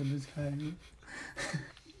of deal with this guy?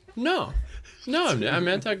 No, I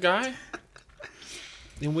met that guy,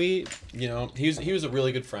 and we, you know, he was a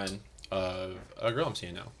really good friend of a girl I'm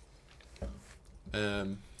seeing now.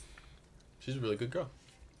 She's a really good girl.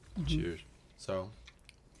 Cheers. So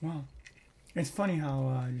Wow. It's funny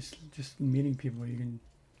how just meeting people, you can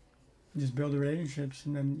just build relationships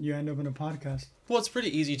and then you end up in a podcast. well, it's pretty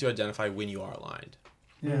easy to identify when you are aligned,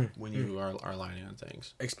 Yeah. when you are aligning on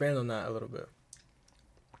things, Expand on that a little bit.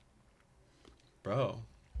 bro.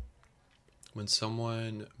 When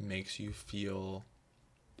someone makes you feel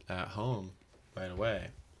at home right away,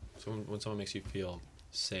 when someone makes you feel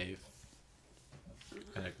safe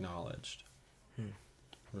and acknowledged,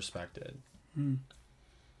 respected,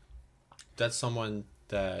 that's someone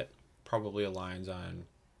that probably aligns on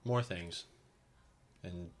more things.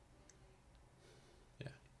 And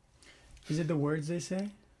Is it the words they say?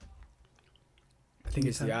 I think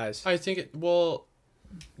it's the eyes. I think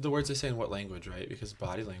the words they say in what language, right? Because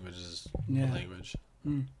body language is Yeah. a language.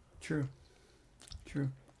 True. A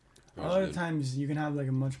That lot was of good. times you can have like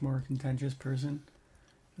a much more contentious person,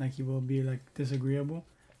 like he will be like disagreeable,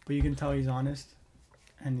 but you can tell he's honest,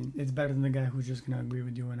 and it's better than the guy who's just gonna agree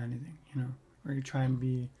with you on anything, you know, or you try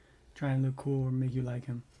and look cool or make you like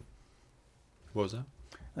him. What was that?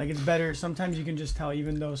 Like it's better. Sometimes you can just tell,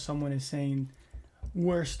 even though someone is saying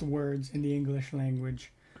worst words in the English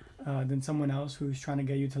language, than someone else who's trying to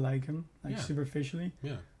get you to like him, like Yeah. superficially.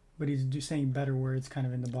 Yeah. But he's just saying better words, kind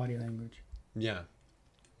of in the body language. Yeah.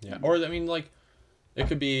 Yeah. Or, I mean, like, it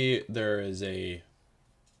could be there is a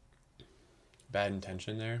bad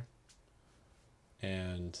intention there,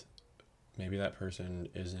 and maybe that person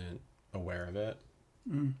isn't aware of it.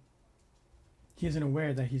 Mm. He isn't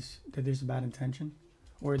aware that there's a bad intention,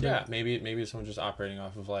 or that, Yeah, maybe someone's just operating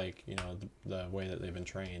off of, like, you know, the way that they've been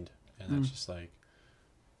trained, and that's just like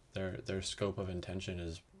their scope of intention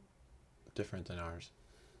is different than ours.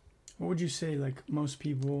 What would you say, like, most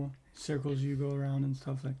people, circles you go around and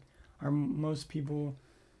stuff, like, are most people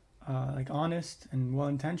like honest and well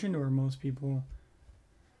intentioned, or most people,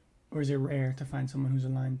 or is it rare to find someone who's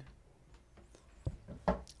aligned?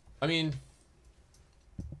 I mean,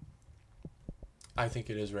 I think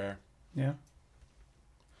it is rare. Yeah.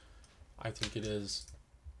 I think it is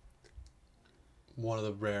one of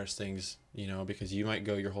the rarest things, you know, because you might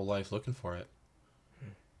go your whole life looking for it.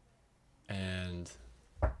 And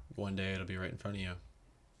one day it'll be right in front of you.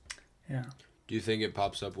 Yeah. Do you think it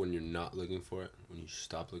pops up when you're not looking for it? When you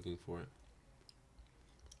stop looking for it?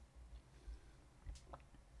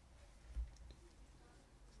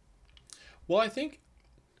 Well, I think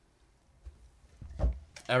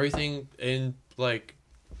everything in, like,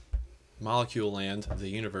 molecule land of the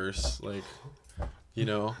universe, like, you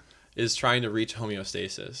know, is trying to reach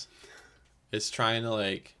homeostasis. It's trying to,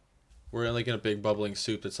 like, we're like in a big bubbling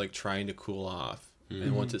soup that's, like, trying to cool off. Mm-hmm.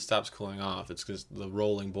 And once it stops cooling off, it's because the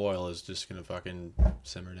rolling boil is just gonna fucking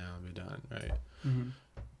simmer down and be done, right? Mm-hmm.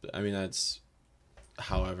 I mean, that's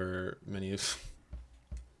however many of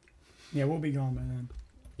Yeah, we'll be gone by then.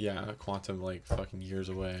 yeah, quantum, like, fucking years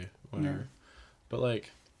away, whatever. Yeah. But,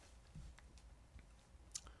 like,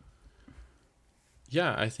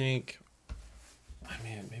 yeah, I think, I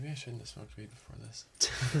mean, maybe I shouldn't have smoked weed before this.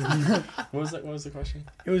 What was the question?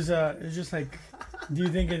 It was just like, do you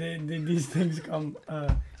think these things come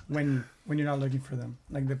when you're not looking for them,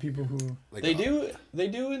 like the people who Like, They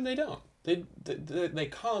do, and they don't. They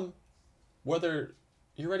come whether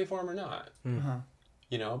you're ready for them or not. uh-huh.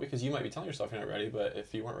 You know, because you might be telling yourself you're not ready, but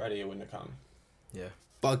if you weren't ready, it wouldn't have come. Yeah.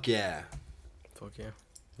 Fuck yeah. Fuck yeah.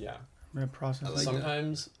 Yeah. I'm process I like like that.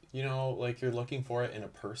 Sometimes, you know, like, you're looking for it in a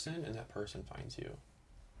person, and that person finds you.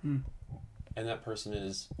 Hmm. And that person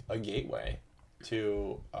is a gateway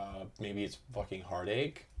to, maybe it's fucking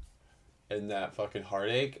heartache, and that fucking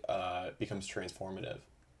heartache becomes transformative.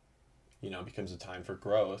 You know, becomes a time for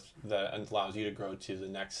growth that allows you to grow to the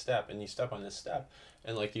next step, and you step on this step,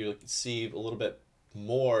 and, like, you see a little bit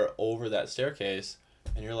more over that staircase,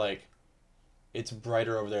 and you're like, it's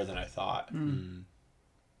brighter over there than I thought. Mm.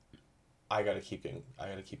 I gotta keep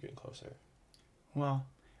getting closer. Wow.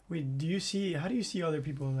 Wait, how do you see other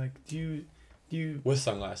people? Like, do you With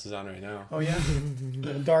sunglasses on right now. oh yeah,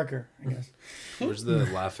 darker, I guess. Where's the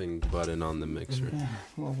laughing button on the mixer? Yeah,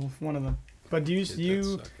 well, one of them. But do you Hit that you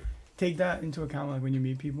sucker. take that into account, like, when you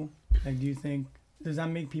meet people? Like, does that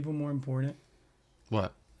make people more important?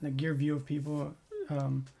 What? Like, your view of people,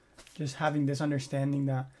 just having this understanding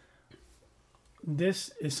that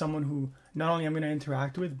this is someone who not only I'm going to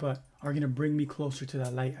interact with, but are going to bring me closer to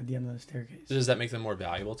that light at the end of the staircase. Does that make them more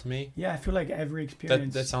valuable to me? Yeah, I feel like every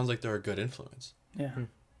experience. That sounds like they're a good influence. Yeah.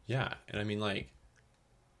 Yeah, and I mean, like,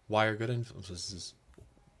 why are good influences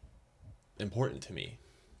important to me?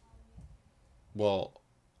 Well,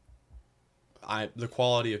 the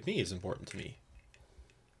quality of me is important to me.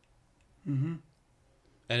 Mm-hmm.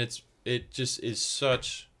 And it just is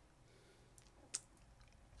such,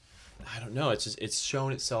 I don't know, it's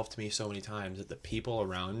shown itself to me so many times that the people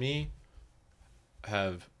around me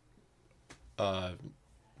have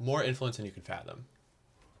more influence than you can fathom.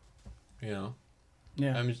 You know?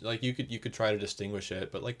 Yeah. I mean, like, you could try to distinguish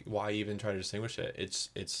it, but, like, why even try to distinguish it?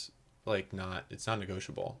 It's like not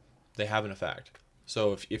negotiable. They have an effect.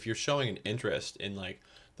 So if you're showing an interest in, like,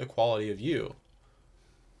 the quality of you,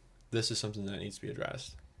 this is something that needs to be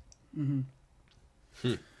addressed.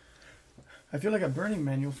 Mm-hmm. I feel like at Burning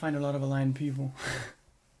Man, you'll find a lot of aligned people.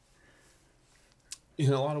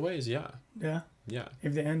 In a lot of ways, yeah. Yeah. Yeah.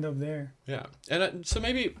 If they end up there. Yeah. And so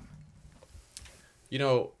maybe, you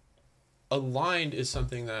know, aligned is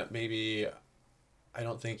something that maybe I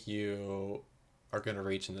don't think you are going to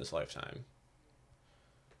reach in this lifetime.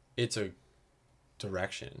 It's a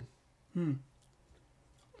direction. Like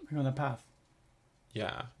on the path.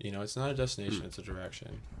 Yeah. You know, it's not a destination, it's a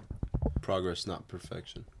direction. Progress, not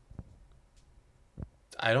perfection.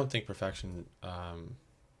 I don't think perfection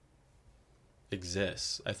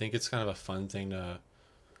exists. I think it's kind of a fun thing to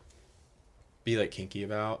be, like, kinky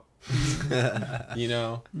about. You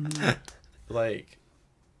know? Mm-hmm. Like,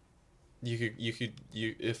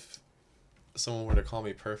 if someone were to call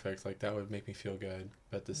me perfect, like that would make me feel good,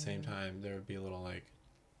 but at the same time there would be a little like,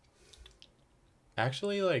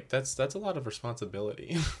 actually, like that's a lot of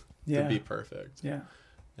responsibility to be perfect. Yeah.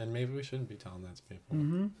 And maybe we shouldn't be telling that to people.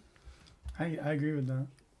 Mm-hmm. I agree with that.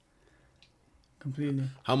 Completely.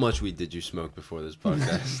 How much weed did you smoke before this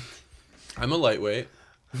podcast? I'm a lightweight.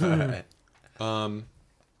 Alright.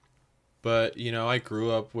 But I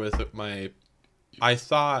grew up with I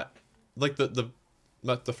thought like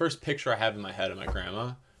the first picture I have in my head of my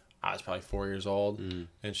grandma, I was probably 4 years old,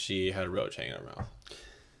 and she had a roach hanging in her mouth.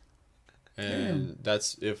 And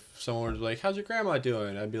that's, if someone was like, "How's your grandma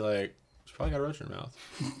doing?" I'd be like, "She's probably got a roach in her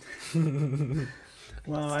mouth."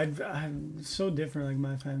 Well, I'm so different, like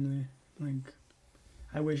my family. Like,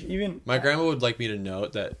 I wish even My grandma would like me to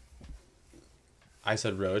note that I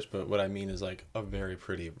said roach, but what I mean is like a very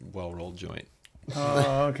pretty, well-rolled joint.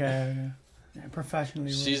 Oh, okay. Yeah,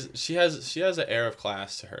 professionally. She has an air of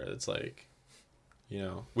class to her. It's like,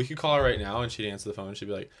 we could call her right now and she'd answer the phone and she'd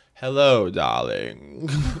be like, "Hello, darling."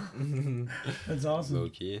 That's awesome. Low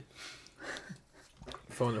key.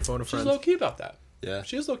 Phone a friend. She's low key about that. Yeah.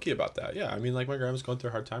 She is low key about that. Yeah. I mean, like my grandma's going through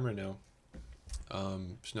a hard time right now.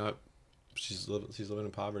 She's living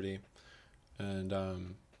in poverty, and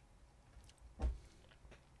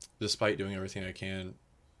despite doing everything I can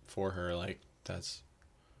for her, like that's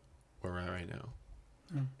where we're at right now.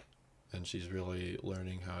 And she's really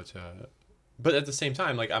learning how to, but at the same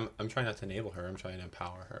time, like I'm trying not to enable her. I'm trying to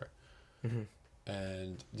empower her.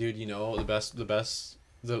 And dude,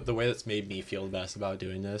 the way that's made me feel the best about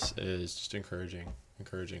doing this is just encouraging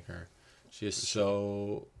her. She is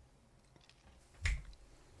so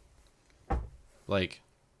like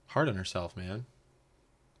hard on herself, man.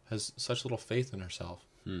 Has such little faith in herself.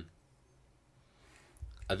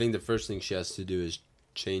 I think the first thing she has to do is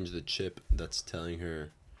change the chip that's telling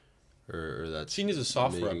her, or that's She needs a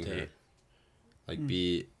software making update. her, like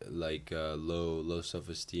be like low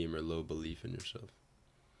self-esteem or low belief in yourself.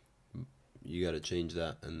 You got to change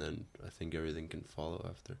that, and then I think everything can follow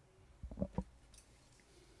after.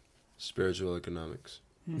 Spiritual Economics.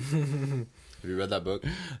 Have you read that book?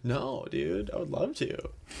 No, dude, I would love to.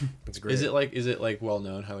 It's great. Is it like well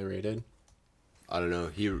known, highly rated? I don't know.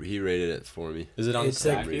 He rated it for me. Is it on It's the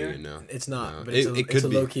like- stack Reading here? it now. It's not, No. but it's It a could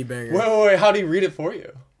be. low-key banger. Wait, how do you read it for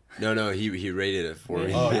you? No, he rated it for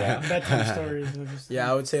me. Oh, yeah. Bedtime stories. are just-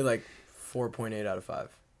 Yeah, I would say like 4.8 out of 5.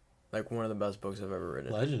 Like one of the best books I've ever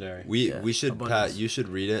written. Legendary. We Yeah, should abundance. Pat. You should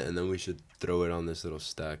read it, and then we should throw it on this little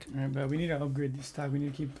stack. Alright, but we need to upgrade this stock. We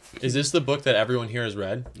need to keep. Is this the book that everyone here has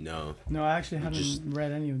read? No, No, I actually haven't Just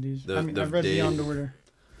read any of these. the- I mean, the I've read day- Beyond the Order.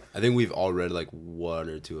 I think we've all read like one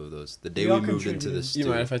or two of those. The day We we all moved into contributed. this. You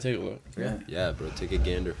mind if I take a look? Yeah. Yeah, bro. Take a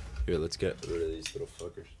gander. Here, let's get rid of these little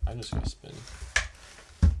fuckers. I'm just gonna spin.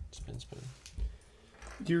 Spin.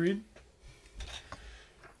 Do you read?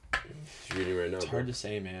 She's reading right now. It's bro. hard to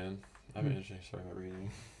say, man. I have an interesting story about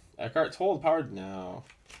reading. Eckhart Tolle, Power now.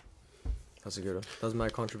 That's a good one. That was my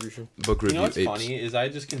contribution. Book You review. know what's apes. funny is I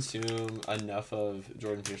just consume enough of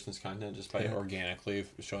Jordan Peterson's content just by organically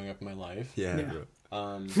showing up in my life. Yeah, Yeah. bro.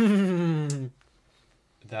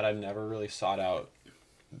 That I've never really sought out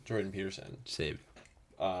Jordan Peterson. Same.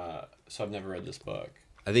 So I've never read this book.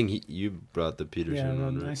 I think you brought the Peterson Yeah,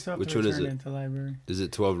 one, well, I right? still have Which to one is return it? it to the library. Is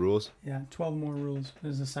it 12 rules? Yeah, 12 more rules.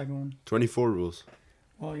 This is the second one. 24 rules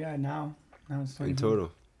Well, yeah, now it's 24. in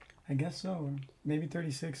total. I guess so. Or maybe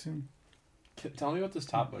 36 soon. Tell me about this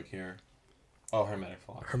top book here. Oh, Hermetic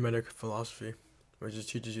Philosophy. Hermetic philosophy, which just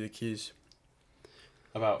teaches you the keys.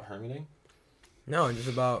 About hermiting? No, just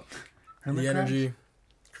about Hermit the crabs? energy,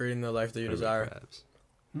 creating the life that you Hermit desire. crabs.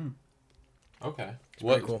 Okay.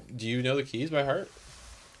 pretty cool. Do you know the keys by heart?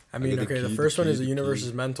 I mean, got the okay, the key, first the one key, is the the universe key.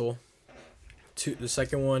 is mental. The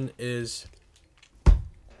second one is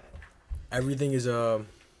everything is a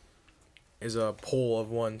pole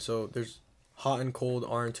of one. So there's hot and cold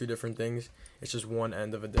aren't two different things. It's just one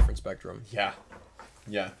end of a different spectrum. Yeah.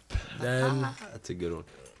 Yeah. Then That's a good one.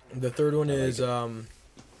 the third one I like is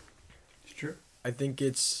It's true. I think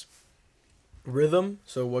it's rhythm.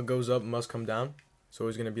 So what goes up must come down. So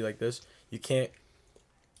it's gonna be like this. You can't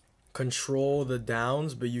control the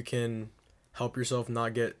downs, but you can help yourself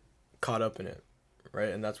not get caught up in it, right?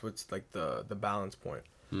 And that's what's like the balance point.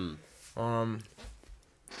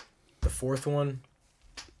 The fourth one,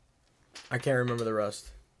 I can't remember the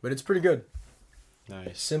rest, but it's pretty good.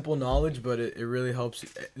 Nice. Simple knowledge, but it really helps.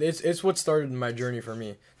 It's what started my journey for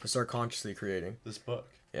me to start consciously creating, This book.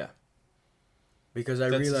 because I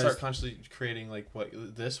That's to realized start consciously creating like what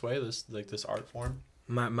this way, this art form.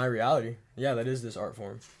 my reality. Yeah, that is this art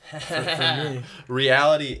form for me.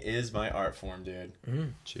 Reality is my art form, dude.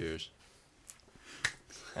 Cheers.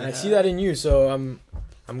 and I see that in you. So I'm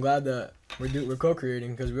glad that we're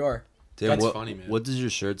co-creating because we are. Damn, That's what, funny, man. What does your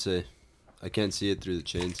shirt say? I can't see it through the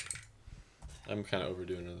chains. I'm kind of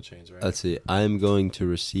overdoing it on the chains, right? Let's see. I am going to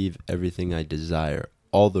receive everything I desire.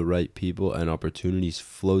 All the right people and opportunities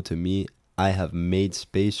flow to me. I have made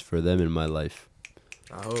space for them in my life.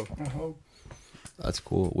 Oh, I hope. That's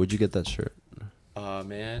cool. Where'd you get that shirt?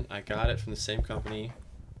 Man, I got it from the same company.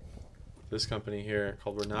 This company here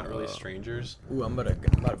called We're Not Really Strangers. ooh, I'm about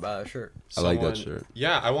to buy a shirt. I like that Someone- shirt.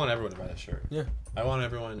 Yeah, I want everyone to buy this shirt. Yeah. I want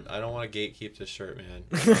everyone. I don't want to gatekeep this shirt, man.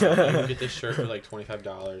 You can get this shirt for like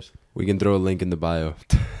 $25. We can throw a link in the bio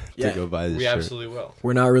to Yeah. go buy this We shirt. absolutely will.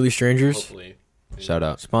 We're not really strangers. Hopefully. Shout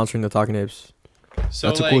out. Sponsoring the Talking Apes. So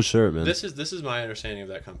That's a like, cool shirt, man. This is my understanding of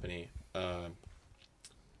that company.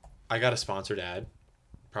 I got a sponsored ad,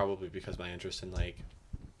 probably because my interest in like,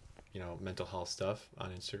 mental health stuff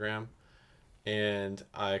on Instagram, and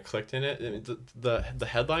I clicked in it. And the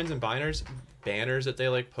headlines and banners that they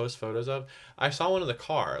like post photos of. I saw one in the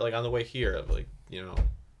car like on the way here. Of like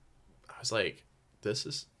I was like, this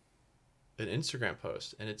is an Instagram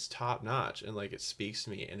post and it's top notch and like it speaks to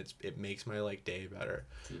me and it makes my like day better.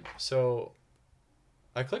 So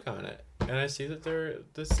I click on it and I see that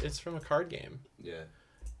it's from a card game. Yeah.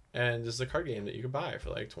 And this is a card game that you can buy for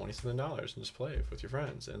like $20-something and just play with your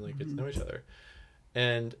friends and like get to know each other.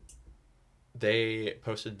 And they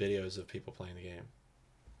posted videos of people playing the game.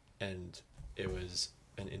 And it was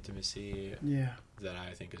an intimacy Yeah, that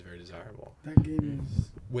I think is very desirable. that game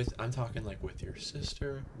is. I'm talking like with your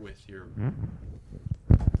sister, with your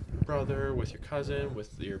brother, with your cousin,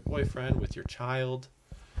 with your boyfriend, with your child.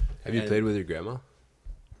 Have you And- played with your grandma?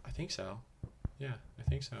 I think so. Yeah, I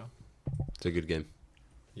think so. It's a good game.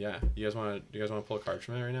 Yeah. You guys want to pull a card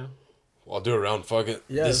from it right now? I'll do a round. Fuck it.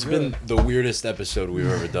 Yeah, This has let's been the weirdest episode we've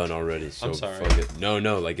ever done already. So I'm sorry. Fuck it. No,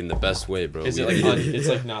 like in the best way, bro. Is We it like did it's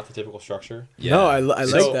like not the typical structure? Yeah. No, I like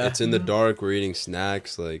So- that. It's in the dark. We're eating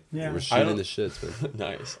snacks. Like Yeah. we're I shooting don't- the shits, man.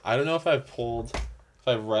 Nice. I don't know if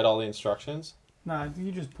I've read all the instructions, Nah, I think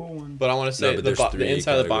you just pull one. but I want to say but there's the three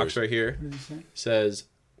inside of the box categories. right here What does it say? says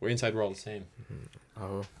we're all the same.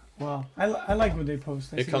 Oh, Wow, I like what they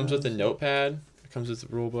post. I It see comes that. with a notepad. It comes with the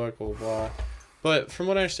rule book, blah, blah, blah. But from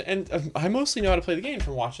what I understand, and I mostly know how to play the game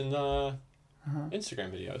from watching the Uh-huh.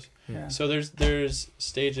 Instagram videos. Yeah. So there's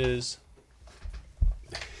stages.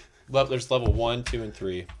 There's level 1, 2, and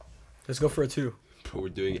 3. let's go for a 2. But we're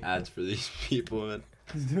doing ads for these people, man.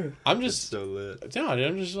 Let's do it. I'm It's just so lit. no, dude,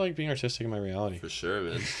 I'm just like being artistic in my reality. For sure,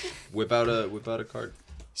 man. Whip out a card.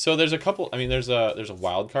 So there's a couple. I mean, there's a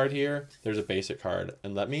wild card here. There's a basic card,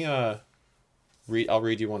 and let me read. I'll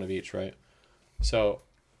read you one of each, right? So.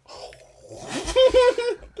 Oh,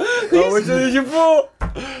 which one did you pull?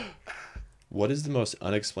 What is the most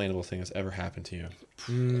unexplainable thing that's ever happened to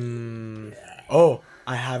you? Oh,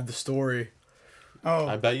 I have the story. Oh,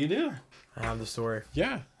 I bet you do. I have the story.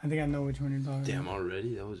 Yeah. I think I know which one you're talking Damn, about.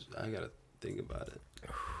 already? I gotta think about it.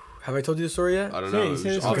 Have I told you the story yet? I don't Say know. it, It was say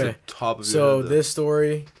just it, off say the it. top of your So head, though. this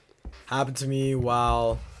story happened to me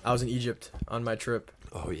while I was in Egypt on my trip.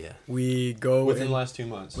 Oh yeah. We go Within in- the last 2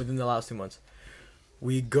 months. within the last 2 months.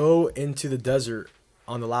 We go into the desert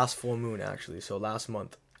on the last full moon, actually. So last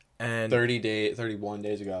month, and 31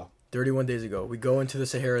 days ago. 31 days ago, we go into the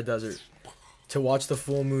Sahara Desert to watch the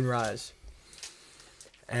full moon rise.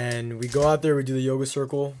 And we go out there, we do the yoga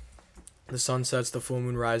circle. The sun sets, the full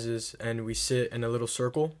moon rises, and we sit in a little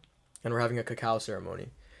circle, and we're having a cacao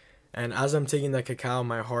ceremony. And as I'm taking that cacao,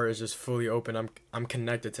 my heart is just fully open. I'm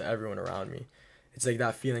connected to everyone around me. It's like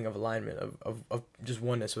that feeling of alignment, of just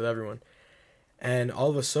oneness with everyone. And all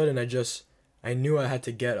of a sudden, I knew I had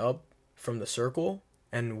to get up from the circle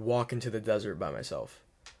and walk into the desert by myself.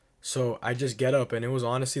 So I just get up, and it was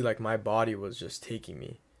honestly like my body was just taking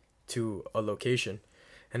me to a location.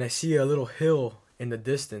 And I see a little hill in the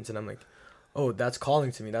distance, and I'm like, oh, that's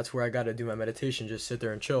calling to me. That's where I got to do my meditation, just sit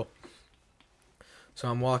there and chill. So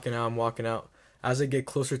I'm walking out. As I get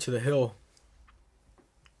closer to the hill,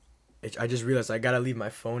 I just realized I got to leave my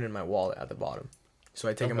phone and my wallet at the bottom. So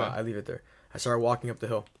I take them out, I leave it there. I start walking up the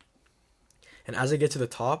hill. And as I get to the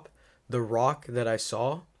top, the rock that I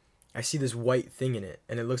saw, I see this white thing in it,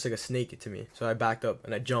 and it looks like a snake to me. So I backed up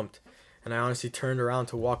and I jumped, and I honestly turned around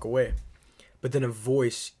to walk away. But then a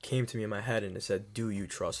voice came to me in my head, and it said, "Do you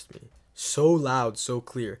trust me?" So loud, so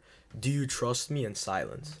clear. "Do you trust me?" in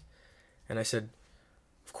silence. And I said,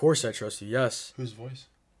 "Of course I trust you, yes." Whose voice?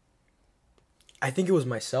 I think it was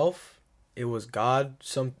myself. It was God.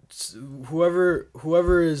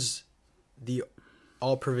 Whoever is the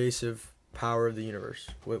all-pervasive power of the universe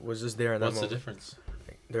was just there in that What's the moment. difference?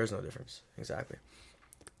 There's no difference. Exactly.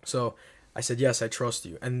 So I said, "Yes, I trust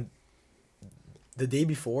you." And the day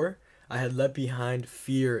before, I had left behind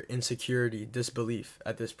fear, insecurity, disbelief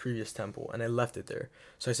at this previous temple, and I left it there.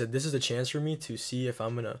 So I said, this is a chance for me to see if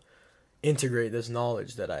I'm gonna integrate this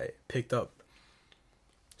knowledge that I picked up.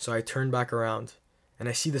 So I turned back around, and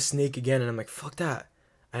I see the snake again, and I'm like, fuck that.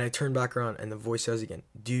 And I turn back around, and the voice says again,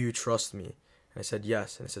 do you trust me? And I said,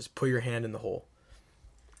 yes. And it says, put your hand in the hole.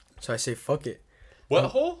 So I say, fuck it. What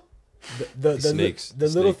hole? The Snakes. the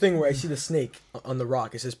little Snake. thing where I see the snake on the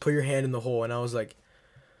rock. It says, put your hand in the hole. And I was like,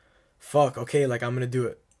 fuck, okay, like, I'm going to do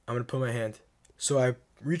it. I'm going to put my hand. So I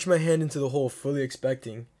reach my hand into the hole, fully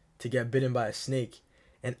expecting to get bitten by a snake.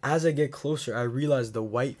 And as I get closer, I realize the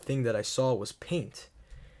white thing that I saw was paint.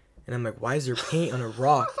 And I'm like, why is there paint on a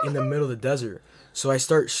rock in the middle of the desert? So I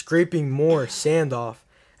start scraping more sand off.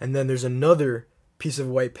 And then there's another piece of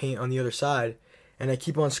white paint on the other side. And I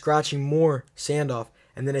keep on scratching more sand off.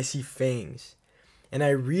 And then I see fangs. And I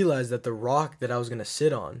realized that the rock that I was going to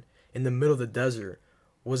sit on in the middle of the desert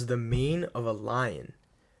was the mane of a lion.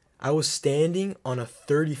 I was standing on a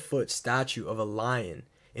 30-foot statue of a lion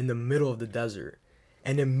in the middle of the desert.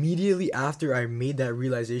 And immediately after I made that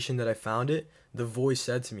realization that I found it, the voice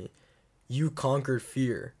said to me, you conquered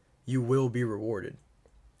fear. You will be rewarded.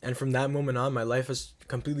 And from that moment on, my life has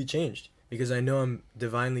completely changed because I know I'm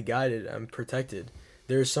divinely guided. I'm protected.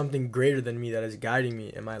 There is something greater than me that is guiding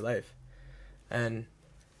me in my life. And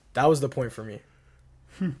that was the point for me.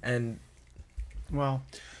 And Wow.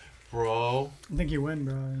 Bro, I think you win,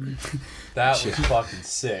 bro. that was fucking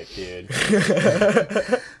sick, dude.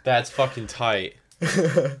 That's fucking tight.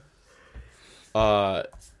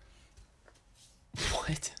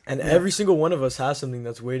 What? And every single one of us has something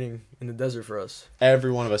that's waiting in the desert for us.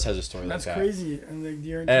 Every one of us has a story That's like that. crazy. And like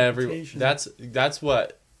your Every interpretation. that's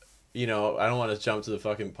what, you know. I don't want to jump to the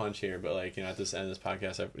fucking punch here, but like, you know, at this end of this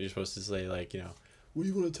podcast, you're supposed to say like, you know, what do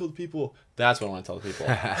you want to tell the people? That's what I want to tell the people.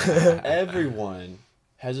 Everyone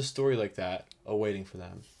has a story like that awaiting for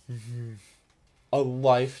them. Mm-hmm. A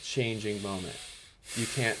life-changing moment. You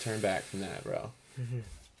can't turn back from that, bro.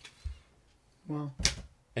 Wow.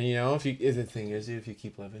 And you know, if the thing is, dude, if you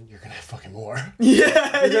keep living, you're gonna have fucking more.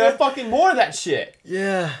 Yeah. You're gonna have fucking more of that shit.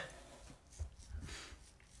 Yeah.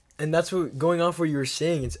 And that's what going off what you were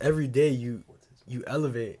saying. It's every day you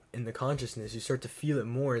elevate in the consciousness. You start to feel it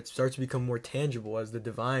more. It starts to become more tangible as the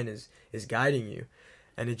divine is guiding you,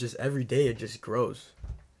 and it just every day it just grows.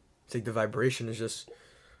 It's like the vibration is just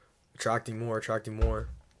attracting more.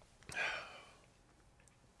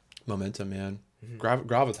 Momentum, man. Mm-hmm.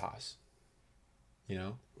 Gravitas. You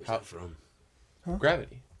know, Where's that from?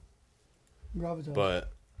 gravity. Gravitas.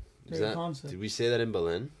 But is Great that, concept. did we say that in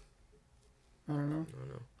Berlin? I don't know.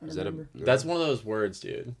 I Is don't that remember. That's one of those words,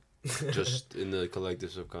 dude. Just in the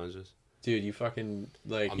collective subconscious? Dude, you fucking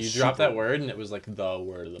like I'm you dropped that super- word and it was like the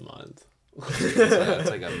word of the month. That's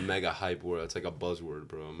like a mega hype word. It's like a buzzword,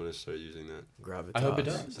 bro. I'm gonna start using that. Gravitas. I hope it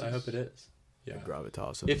does. I hope it is. Yeah.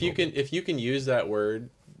 Gravitas. If you can use that word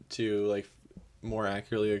to like more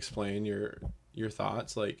accurately explain your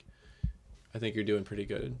thoughts, like I think you're doing pretty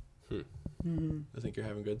good. Mm-hmm. I think you're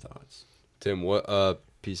having good thoughts. Tim, what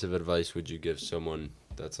piece of advice would you give someone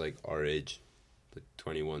that's like our age, like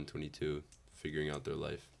 21, 22, figuring out their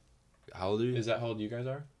life? How old are you? Is that how old you guys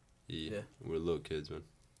are? Yeah. Yeah. We're little kids, man.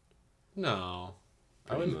 No.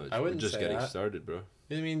 Pretty much. I wouldn't We're just say getting that. started, bro.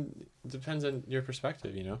 I mean, it depends on your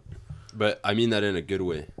perspective, you know? But I mean that in a good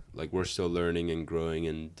way. Like, we're still learning and growing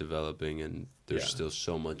and developing, and there's Yeah. still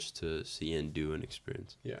so much to see and do and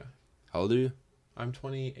experience. Yeah. How old are you? I'm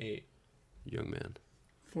 28. Young man.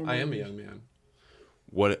 I am a young man.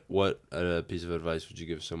 What piece of advice would you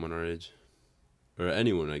give someone our age? Or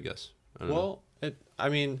anyone, I guess. I don't know. Well, I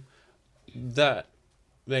mean, that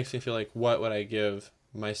makes me feel like what would I give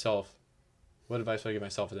myself? What advice would I give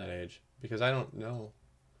myself at that age? Because I don't know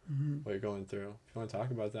what you're going through. If you want to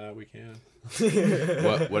talk about that, we can.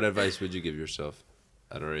 What advice would you give yourself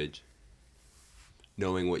at our age?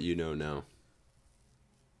 Knowing what you know now.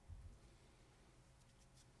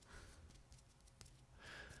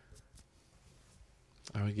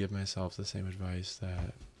 I would give myself the same advice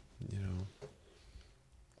that, you know,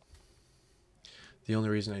 the only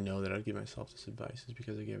reason I know that I'd give myself this advice is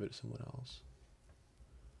because I gave it to someone else.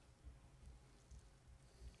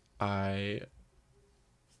 I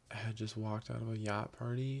had just walked out of a yacht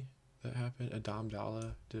party that happened. Adam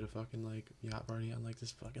Dalla did a fucking like yacht party on like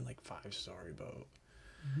this fucking like 5-story boat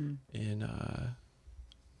in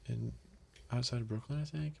outside of Brooklyn, I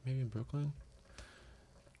think, maybe in Brooklyn.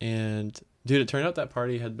 And dude, it turned out that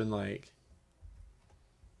party had been like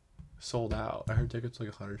sold out. I heard tickets like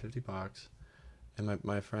 $150, and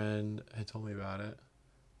my friend had told me about it.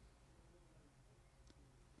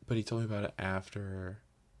 But he told me about it after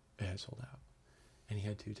it had sold out. and he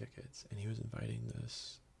had 2 tickets, and he was inviting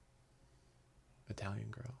this Italian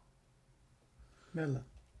girl. Bella.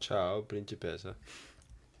 Ciao, principessa.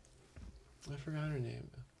 I forgot her name,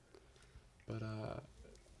 but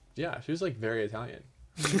yeah, she was like very Italian.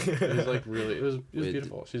 It was like really, it was Wait,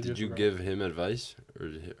 beautiful. She's a Did you beautiful girl. give him advice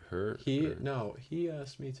or her? or- No, he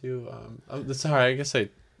asked me to. Sorry, I guess I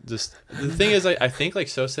just the thing is, I think like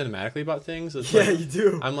so cinematically about things. It's Yeah, like, you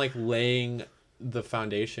do. I'm like laying the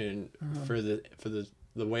foundation for the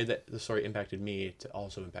way that the story impacted me to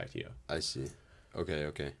also impact you. I see.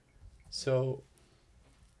 Okay. So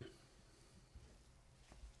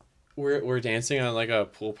we're dancing on like a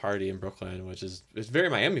pool party in Brooklyn, which is it's very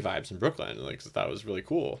Miami vibes in Brooklyn. Like that was really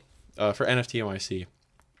cool for NFT NYC.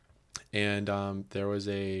 And there was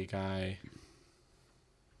a guy,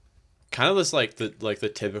 kind of this like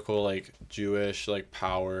the typical like Jewish like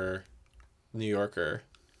power New Yorker.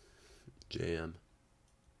 JM.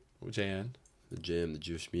 JN. The JM, the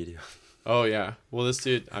Jewish media. Oh yeah. Well, this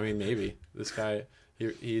dude. I mean, maybe this guy.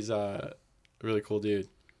 He's a really cool dude,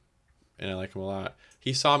 and I like him a lot.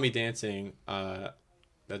 He saw me dancing at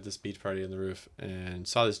this beach party on the roof, and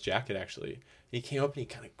saw this jacket actually. And he came up and he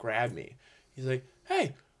kind of grabbed me. He's like,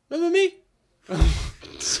 "Hey, remember me?"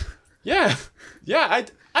 yeah,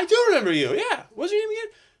 I do remember you. Yeah, what's your name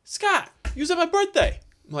again? Scott. You was at my birthday.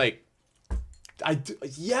 I'm like,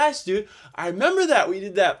 yes, dude. I remember that. We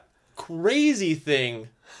did that crazy thing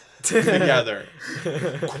together.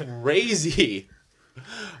 Crazy.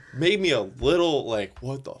 Made me a little like,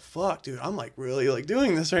 what the fuck, dude? I'm like really like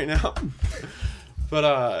doing this right now.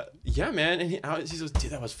 But yeah, man. And he goes,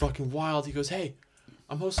 dude, that was fucking wild. He goes, hey,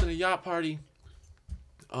 I'm hosting a yacht party.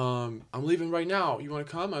 I'm leaving right now. You want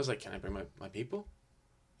to come? I was like, can I bring my people?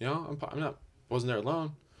 You know, wasn't there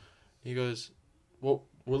alone. He goes, well,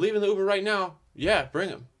 we're leaving the Uber right now. Yeah, bring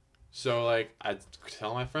him. So like, I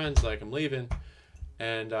tell my friends like I'm leaving,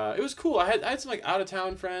 and it was cool. I had some like out of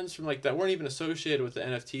town friends from like that weren't even associated with the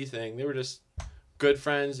NFT thing. They were just good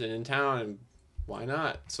friends and in town, and why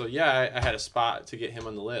not? So yeah, I had a spot to get him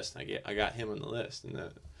on the list. I got him on the list, and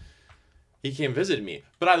he came visited me.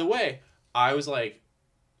 But either way, I was like,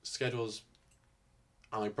 schedules.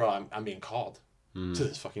 I'm like, bro, I'm being called to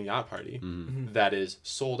this fucking yacht party that is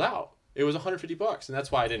sold out. It was $150, and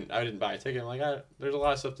that's why I didn't buy a ticket. I'm like, there's a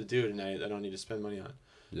lot of stuff to do tonight. I don't need to spend money on.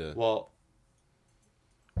 Yeah. Well,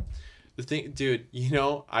 the thing, dude, you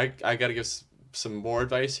know, I gotta give some more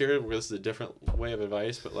advice here. This is a different way of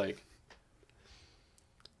advice, but like,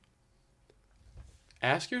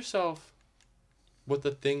 ask yourself what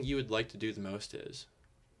the thing you would like to do the most is.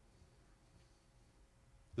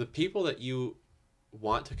 The people that you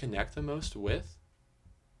want to connect the most with,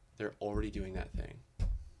 they're already doing that thing.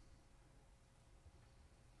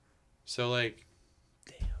 So like,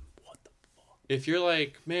 damn, what the fuck? If you're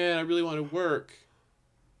like, man, I really want to work.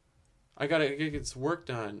 I gotta get this work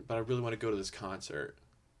done, but I really want to go to this concert.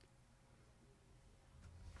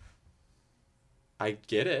 I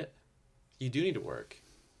get it. You do need to work.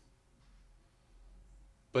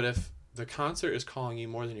 But if the concert is calling you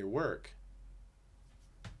more than your work,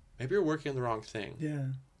 maybe you're working on the wrong thing. Yeah.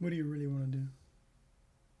 What do you really want to do?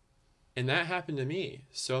 And that happened to me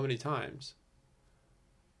so many times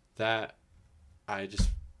that I just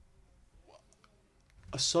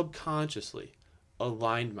subconsciously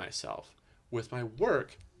aligned myself with my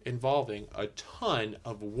work involving a ton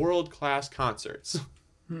of world-class concerts.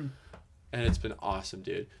 And it's been awesome,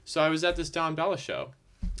 dude. So I was at this Don Bella show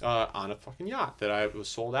on a fucking yacht that I was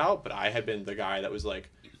sold out, but I had been the guy that was like,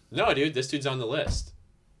 no, dude, this dude's on the list.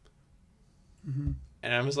 And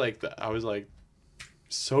I was like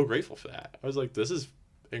so grateful for that. I was like, this is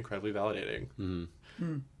incredibly validating.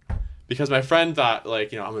 Because my friend thought,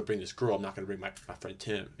 like, you know, I'm going to bring this girl. I'm not going to bring my friend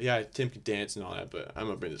Tim. Yeah, Tim can dance and all that, but I'm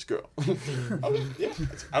going to bring this girl.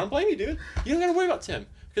 I don't blame you, dude. You don't got to worry about Tim.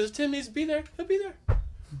 Because if Tim needs to be there, he'll be there.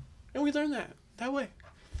 And we learned that way.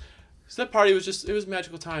 So that party was it was a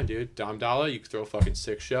magical time, dude. Dom Dalla, you could throw a fucking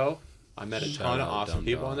sick show. I met a ton of awesome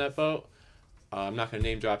people on that boat. I'm not going to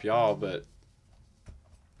name drop y'all, but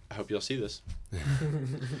I hope y'all see this.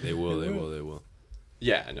 They will.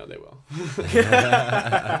 Yeah, I know they will.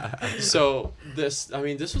 So this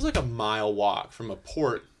was like a mile walk from a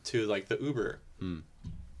port to like the Uber.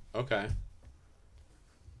 Okay.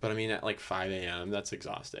 But I mean, at like 5 a.m., that's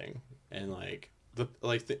exhausting. And like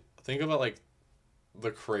think about like the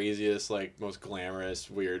craziest, like most glamorous,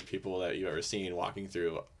 weird people that you've ever seen walking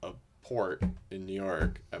through a port in New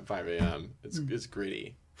York at 5 a.m. It's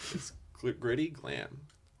gritty. It's gritty glam.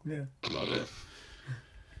 Yeah. Love it.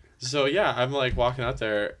 So yeah, I'm like walking out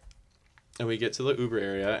there, And we get to the Uber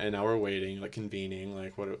area, and now we're waiting, like convening,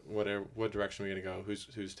 like what direction are we gonna go?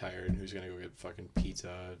 Who's tired? Who's gonna go get fucking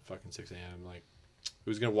pizza at fucking 6 a.m.? Like,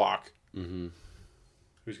 who's gonna walk? Mm-hmm.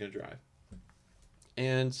 Who's gonna drive?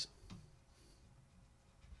 And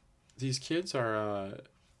these kids are,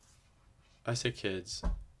 I say kids,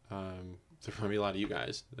 they're probably a lot of you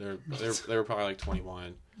guys. They were probably like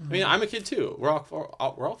 21. I mean, I'm a kid too. We're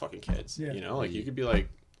all fucking kids. Yeah. You know, like you could be like,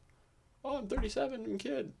 oh, I'm 37, I'm a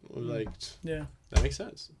kid. Like, Yeah. that makes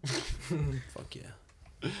sense. Fuck yeah.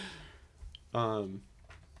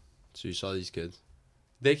 So you saw these kids?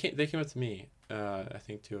 They came up to me, I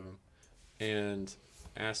think 2 of them, and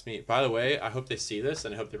asked me, by the way, I hope they see this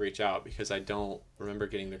and I hope they reach out, because I don't remember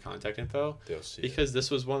getting their contact info. They'll see Because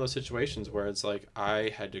this was one of those situations where it's like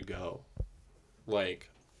I had to go. Like,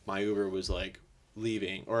 my Uber was like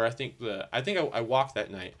leaving, or I think I walked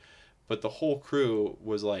that night, but the whole crew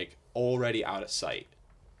was like already out of sight,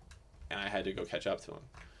 and I had to go catch up to them.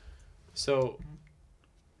 So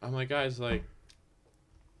I'm like, guys, like,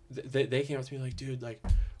 they came up to me like, dude, like,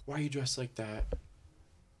 why are you dressed like that?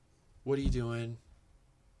 What are you doing?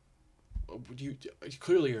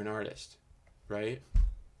 Clearly you're an artist, right?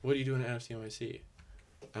 What are you doing at NFC NYC?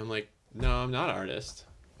 I'm like, no, I'm not an artist.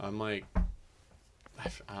 I'm like,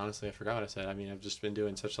 honestly, I forgot what I said. I mean, I've just been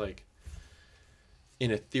doing such like an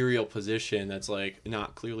ethereal position that's like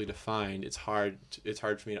not clearly defined. It's hard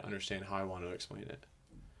for me to understand how I want to explain it.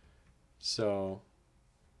 So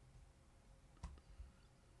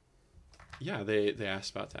yeah, they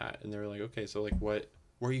asked about that, and they were like, okay, so like, where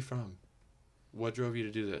are you from? What drove you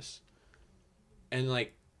to do this? And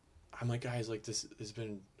like, I'm like, guys, like, this has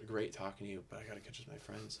been great talking to you, but I gotta catch up with my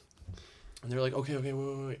friends. And they're like, okay,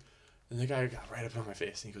 wait. And the guy got right up on my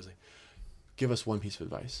face, and he goes like, give us one piece of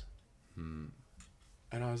advice. And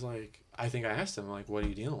I was like, I think I asked them, like, what are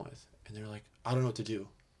you dealing with? And they're like, I don't know what to do.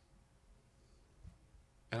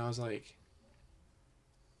 And I was like,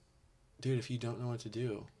 dude, if you don't know what to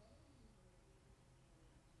do,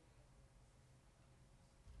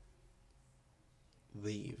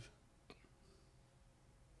 leave.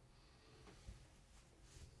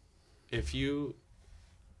 If you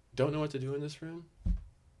don't know what to do in this room,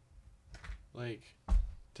 like,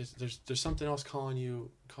 there's something else calling you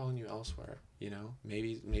elsewhere, you know?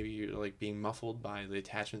 Maybe you're like being muffled by the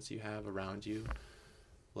attachments you have around you,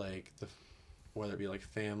 like whether it be like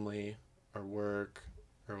family or work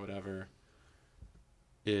or whatever,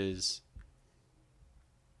 is,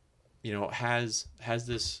 you know, has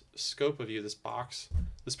this scope of you, this box,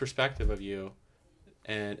 this perspective of you,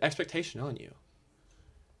 and expectation on you.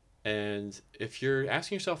 And if you're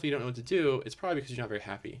asking yourself if you don't know what to do, it's probably because you're not very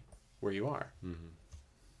happy where you are. Mm-hmm.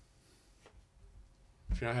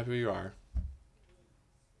 If you're not happy where you are,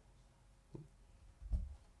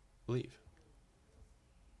 leave.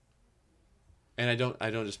 And I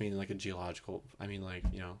don't just mean like a geological, I mean like,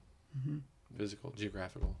 you know, physical,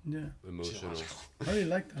 geographical. Yeah. Emotional. I really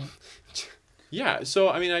like that. Yeah, so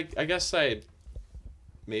I mean, I guess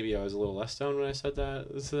maybe I was a little less stoned when I said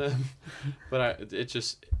that to them, but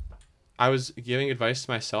I was giving advice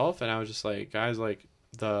to myself, and I was just like, guys, like,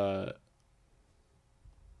 the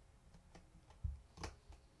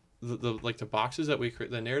boxes that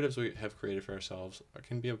the narratives we have created for ourselves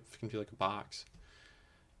can be like a box,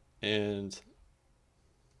 and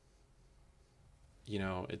you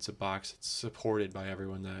know, it's a box that's supported by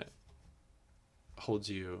everyone that holds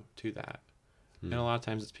you to that. And a lot of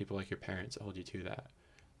times it's people like your parents that hold you to that.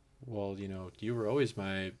 Well, you know, you were always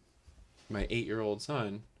my 8-year-old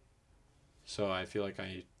son, so I feel like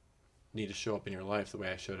I need to show up in your life the way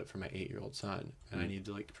I showed up for my 8-year-old son, and I need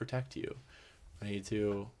to like protect you. I need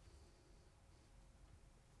to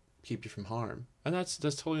keep you from harm, and that's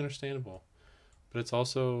totally understandable. But it's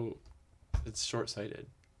also, it's short-sighted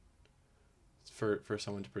for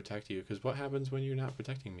someone to protect you, because what happens when you're not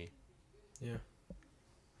protecting me? Yeah.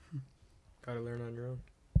 Gotta learn on your own.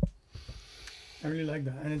 I really like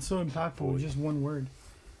that, and it's so impactful with just one word: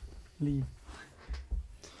 leave.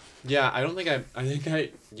 Yeah, I don't think I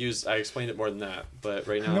explained it more than that, but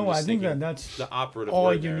right now No, I'm just I think thinking that's the operative all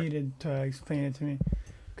word you there. needed to explain it to me,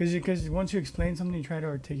 because once you explain something, you try to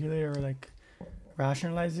articulate or like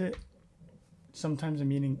rationalize it. Sometimes the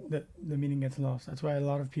meaning gets lost. That's why a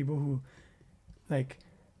lot of people who like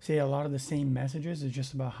say a lot of the same messages is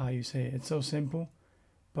just about how you say it. It's so simple,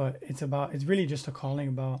 but it's really just a calling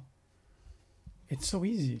about. It's so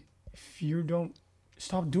easy. If you don't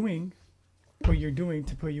stop doing what you're doing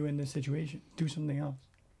to put you in this situation, do something else.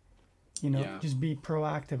 You know, Yeah. just be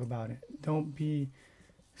proactive about it. Don't be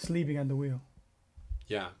sleeping at the wheel.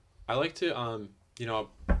 Yeah, I like to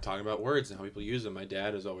talking about words and how people use them. My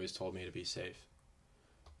dad has always told me to be safe,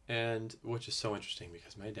 And which is so interesting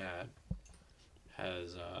because my dad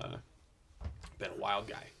has been a wild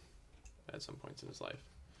guy at some points in his life.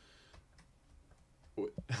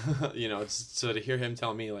 You know, it's, so to hear him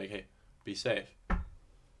tell me like, "Hey, be safe,"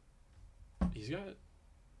 he's got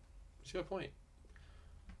a point.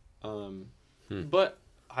 But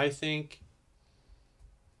I think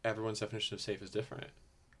everyone's definition of safe is different,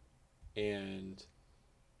 and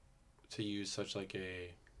to use such like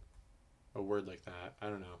a word like that, I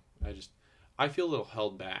don't know. I feel a little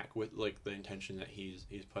held back with like the intention that he's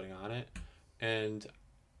putting on it, and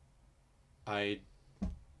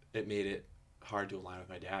it made it hard to align with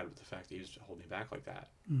my dad with the fact that he was holding me back like that.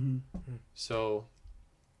 So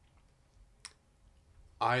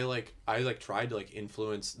I tried to like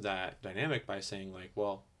influence that dynamic by saying like,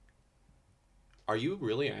 well, are you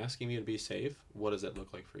really asking me to be safe? What does that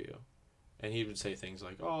look like for you? And he would say things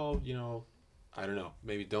like, oh, you know, I don't know,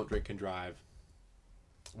 maybe don't drink and drive,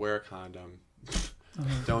 wear a condom,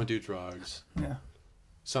 don't do drugs. Yeah.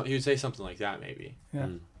 So he would say something like that maybe. Yeah.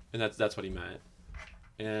 And that's what he meant.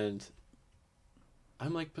 And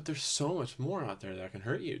I'm like, but there's so much more out there that can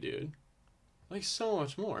hurt you, dude. Like so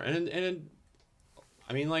much more. And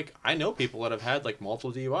I mean, like, I know people that have had like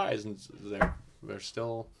multiple DUIs and they're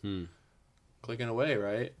still clicking away,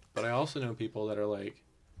 right? But I also know people that are like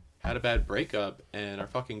had a bad breakup and are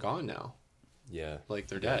fucking gone now. Yeah. Like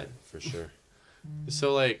they're dead. For sure.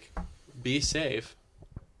 So like, be safe.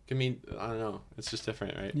 I mean, I don't know. It's just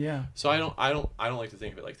different, right? Yeah. So I don't like to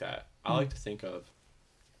think of it like that. I like to think of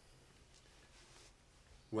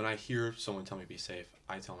when I hear someone tell me be safe,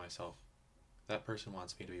 I tell myself that person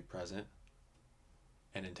wants me to be present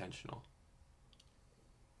and intentional.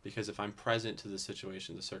 Because if I'm present to the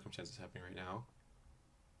situation, the circumstances happening right now,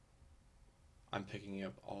 I'm picking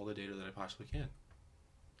up all the data that I possibly can.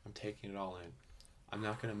 I'm taking it all in. I'm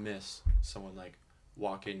not going to miss someone like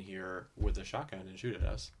walk in here with a shotgun and shoot at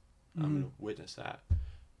us. I'm going to witness that.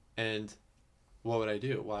 And what would I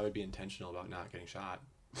do? Well, I would be intentional about not getting shot.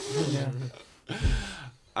 Yeah.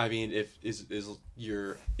 I mean, if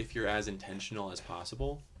you're as intentional as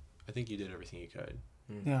possible, I think you did everything you could.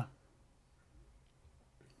 Yeah.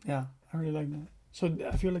 Yeah, I really like that. So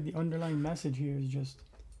I feel like the underlying message here is just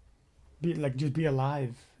be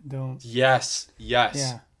alive. Don't. Yes.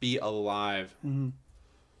 Yeah. Be alive.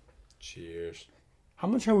 Cheers. How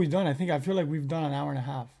much have we done? I feel like we've done an hour and a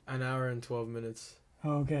half. An hour and 12 minutes.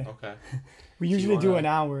 Oh, okay. Okay. We usually do wanna- an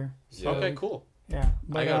hour. Yeah. Okay, cool. Yeah.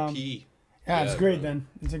 But, I gotta pee. Yeah, it's Yeah, great bro. then.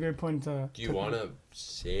 It's a great point to. Do you want to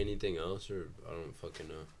say anything else, or I don't fucking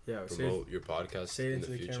know? Yeah, Promote your podcast say it in into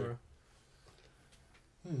the the future.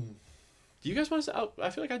 camera. Do you guys want to? I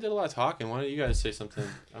feel like I did a lot of talking. Why don't you guys say something?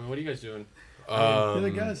 I mean, what are you guys doing? You're the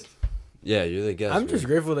guest. Yeah, you're the guest. I'm man. just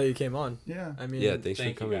grateful that you came on. Yeah. I mean, Yeah, thanks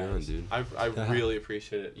Thank for you coming on, guys. dude. I really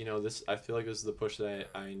appreciate it. You know, I feel like this is the push that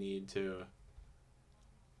I need to.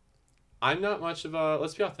 I'm not much of a.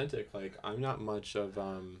 Let's be authentic. Like, I'm not much of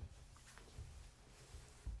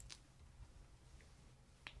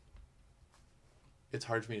It's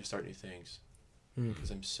hard for me to start new things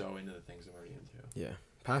because I'm so into the things I'm already into. Yeah,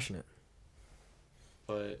 passionate.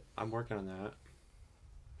 But I'm working on that,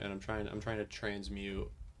 and I'm trying to transmute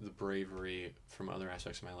the bravery from other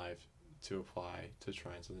aspects of my life to apply to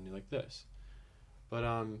trying something new like this.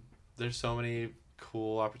 But there's so many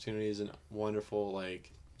cool opportunities and wonderful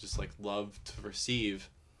like just like love to receive.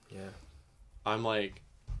 Yeah. I'm like,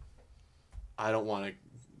 I don't want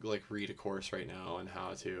to like read a course right now on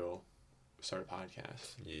how to start a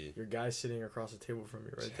podcast. Yeah. Your guy's sitting across the table from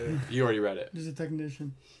you right there. You already read it. Just a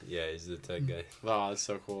technician. Yeah, he's the tech guy. Wow, that's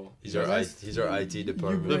so cool. He's our IT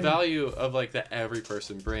department. The value of like that every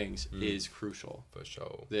person brings is crucial. For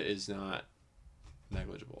sure. That is not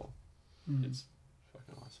negligible. It's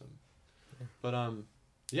fucking awesome. But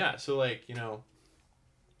yeah, so like, you know,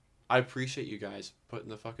 I appreciate you guys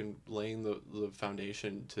laying the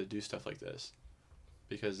foundation to do stuff like this,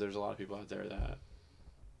 because there's a lot of people out there that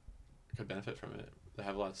could benefit from it, that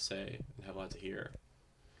have a lot to say and have a lot to hear.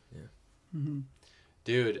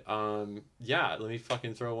 Dude, yeah, let me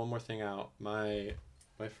fucking throw one more thing out. My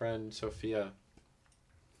friend Sophia,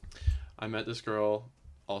 I met this girl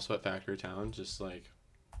also at Factory Town, just like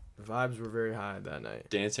The vibes were very high that night.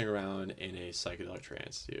 dancing around in a psychedelic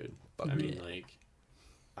trance, dude. I mean, like,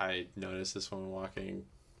 I noticed this woman walking,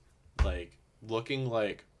 like, looking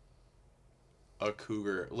like a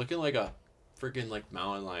cougar, looking like a freaking, like,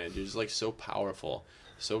 mountain lion, dude. Just, like, so powerful,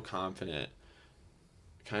 so confident,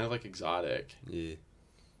 kind of, like, exotic. Yeah.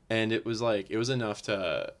 And it was, like, it was enough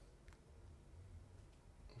to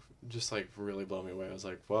just, like, really blow me away. I was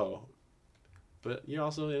like, whoa. But you're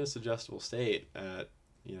also in a suggestible state at,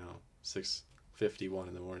 you know, 6:50 12:51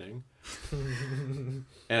 in the morning. And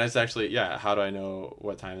it's actually, how do I know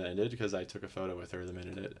what time that ended? Because I took a photo with her the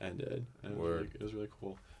minute it ended. And it was really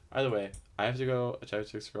cool. Either way, I have to go check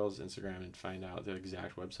Six Girls' Instagram and find out the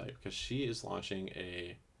exact website, because she is launching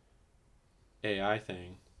a AI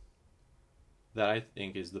thing that I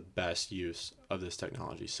think is the best use of this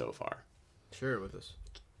technology so far. Share it with us.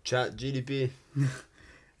 Chat GDP.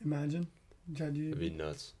 Imagine. That'd be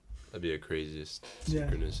nuts. That'd be the craziest Yeah.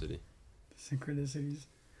 synchronicity. Synchronicities.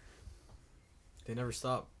 They never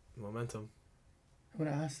stop. Momentum. I want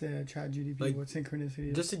to ask the Chat GDP Like, what synchronicity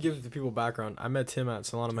is. Just to give the people background, I met Tim at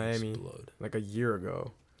Solana, Miami, Explode. like a year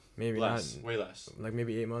ago. Maybe Way less. like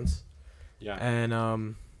maybe 8 months. Yeah. And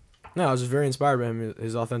no, I was just very inspired by him,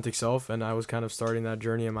 his authentic self, and I was kind of starting that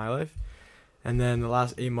journey in my life. And then the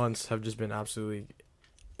last 8 months have just been absolutely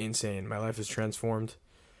insane. My life is transformed,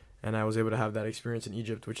 and I was able to have that experience in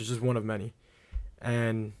Egypt, which is just one of many.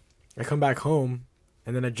 And I come back home,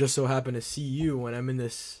 and then I just so happen to see you when I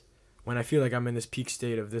feel like I'm in this peak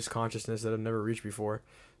state of this consciousness that I've never reached before.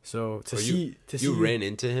 So You ran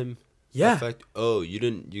into him? Yeah. Effect? Oh, you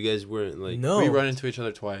didn't. You guys weren't like. No. We run into each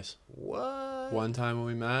other twice. What? One time when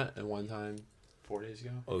we met, and one time 4 days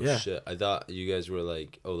ago. Oh Yeah. shit! I thought you guys were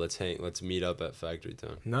like, oh, let's meet up at Factory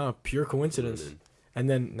Town. No, pure coincidence. And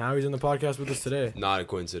then now he's on the podcast with us today. Not a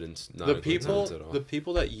coincidence. Not The a coincidence at all.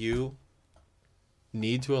 people that you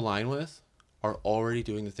need to align with are already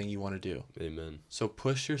doing the thing you want to do. Amen. So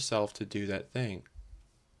push yourself to do that thing,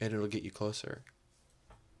 and it'll get you closer.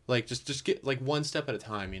 Like just get like one step at a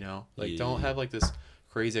time, you know. Like don't have like this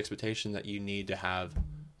crazy expectation that you need to have.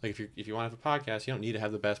 Like if you want to have a podcast, you don't need to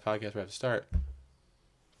have the best podcast right at the start.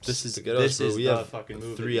 This is Look at us, bro. the We have fucking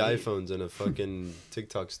move. 3 that you need. iPhones and a fucking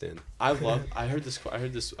TikTok stand. I heard this quote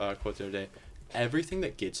the other day. Everything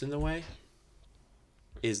that gets in the way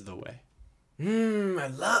is the way.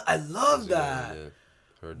 I love that. Yeah.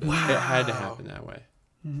 Heard that. Wow. It had to happen that way.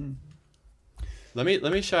 Mhm. Let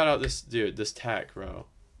me shout out this dude, this tech, bro.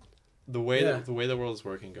 The way Yeah. the way the world is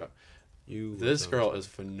working, go. You. This girl is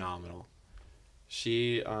phenomenal.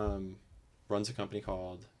 She runs a company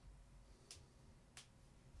called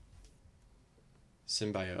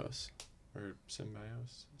Symbiose or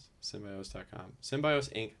Symbiose.com.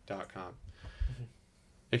 Symbioseinc.com.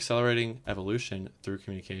 Accelerating evolution through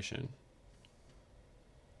communication.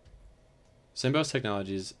 Symbiose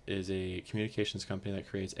Technologies is a communications company that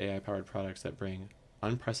creates AI-powered products that bring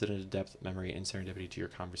unprecedented depth, memory, and serendipity to your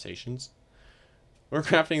conversations. We're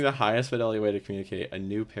crafting the highest fidelity way to communicate, a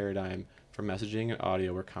new paradigm for messaging and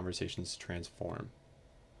audio where conversations transform.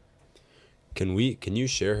 Can you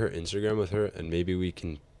share her Instagram with her and maybe we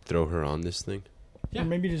can throw her on this thing? Yeah. Or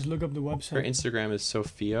maybe just look up the Her website. Instagram is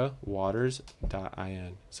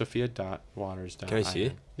sophiawaters.in. Sophia.waters.in. Can I see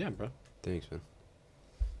it? Yeah, bro. Thanks, man.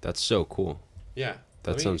 That's so cool. Yeah.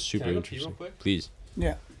 That sounds super can I go pee real interesting. quick? Please.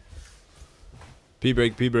 Yeah. Pee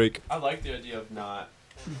break. I like the idea of not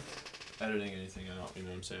editing anything out, you know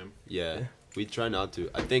what I'm saying? Yeah. We try not to.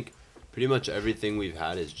 I think pretty much everything we've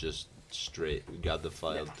had is just straight. We got the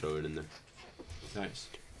file, throw it in there. Nice.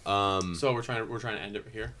 So So we're trying to end it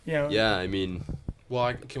here. Yeah. yeah, I mean,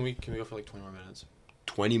 Well, can we go for like 20 more minutes?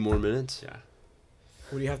 20 more minutes. Yeah.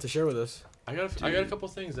 What do you have to share with us? I got a couple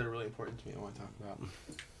things that are really important to me I want to talk about.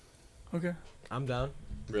 Okay. I'm down.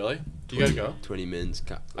 Really? You gotta go? 20 minutes.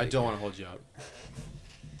 I don't want to hold you up.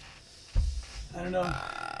 I don't know.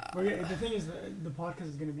 The thing is, the podcast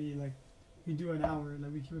is gonna be like, we do an hour,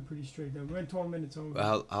 like we keep it pretty straight. Though we went 12 minutes over.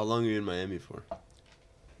 How long are you in Miami for?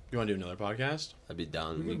 You want to do another podcast? I'd be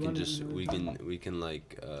down. We We could can run it just another we time. can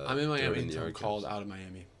like. I'm in throw it Miami the until I'm archives. called out of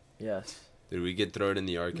Miami. Yes. Dude, we could throw it in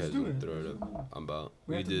the archives. do We'll it. throw it up. I'm about.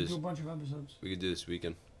 We We have could to do do a this. bunch of episodes. We could do this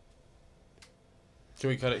weekend. Can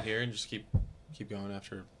we cut it here and just keep going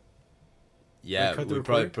after? Yeah, cut the we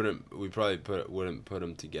probably wouldn't put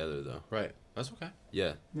them together though. Right. That's okay.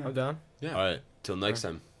 Yeah. Yeah. I'm down. Yeah. All right. Till next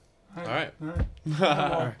time. All right. All right.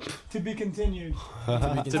 Well, to be continued.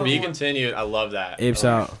 To be continued. I love that. Apes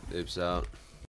out. Apes out.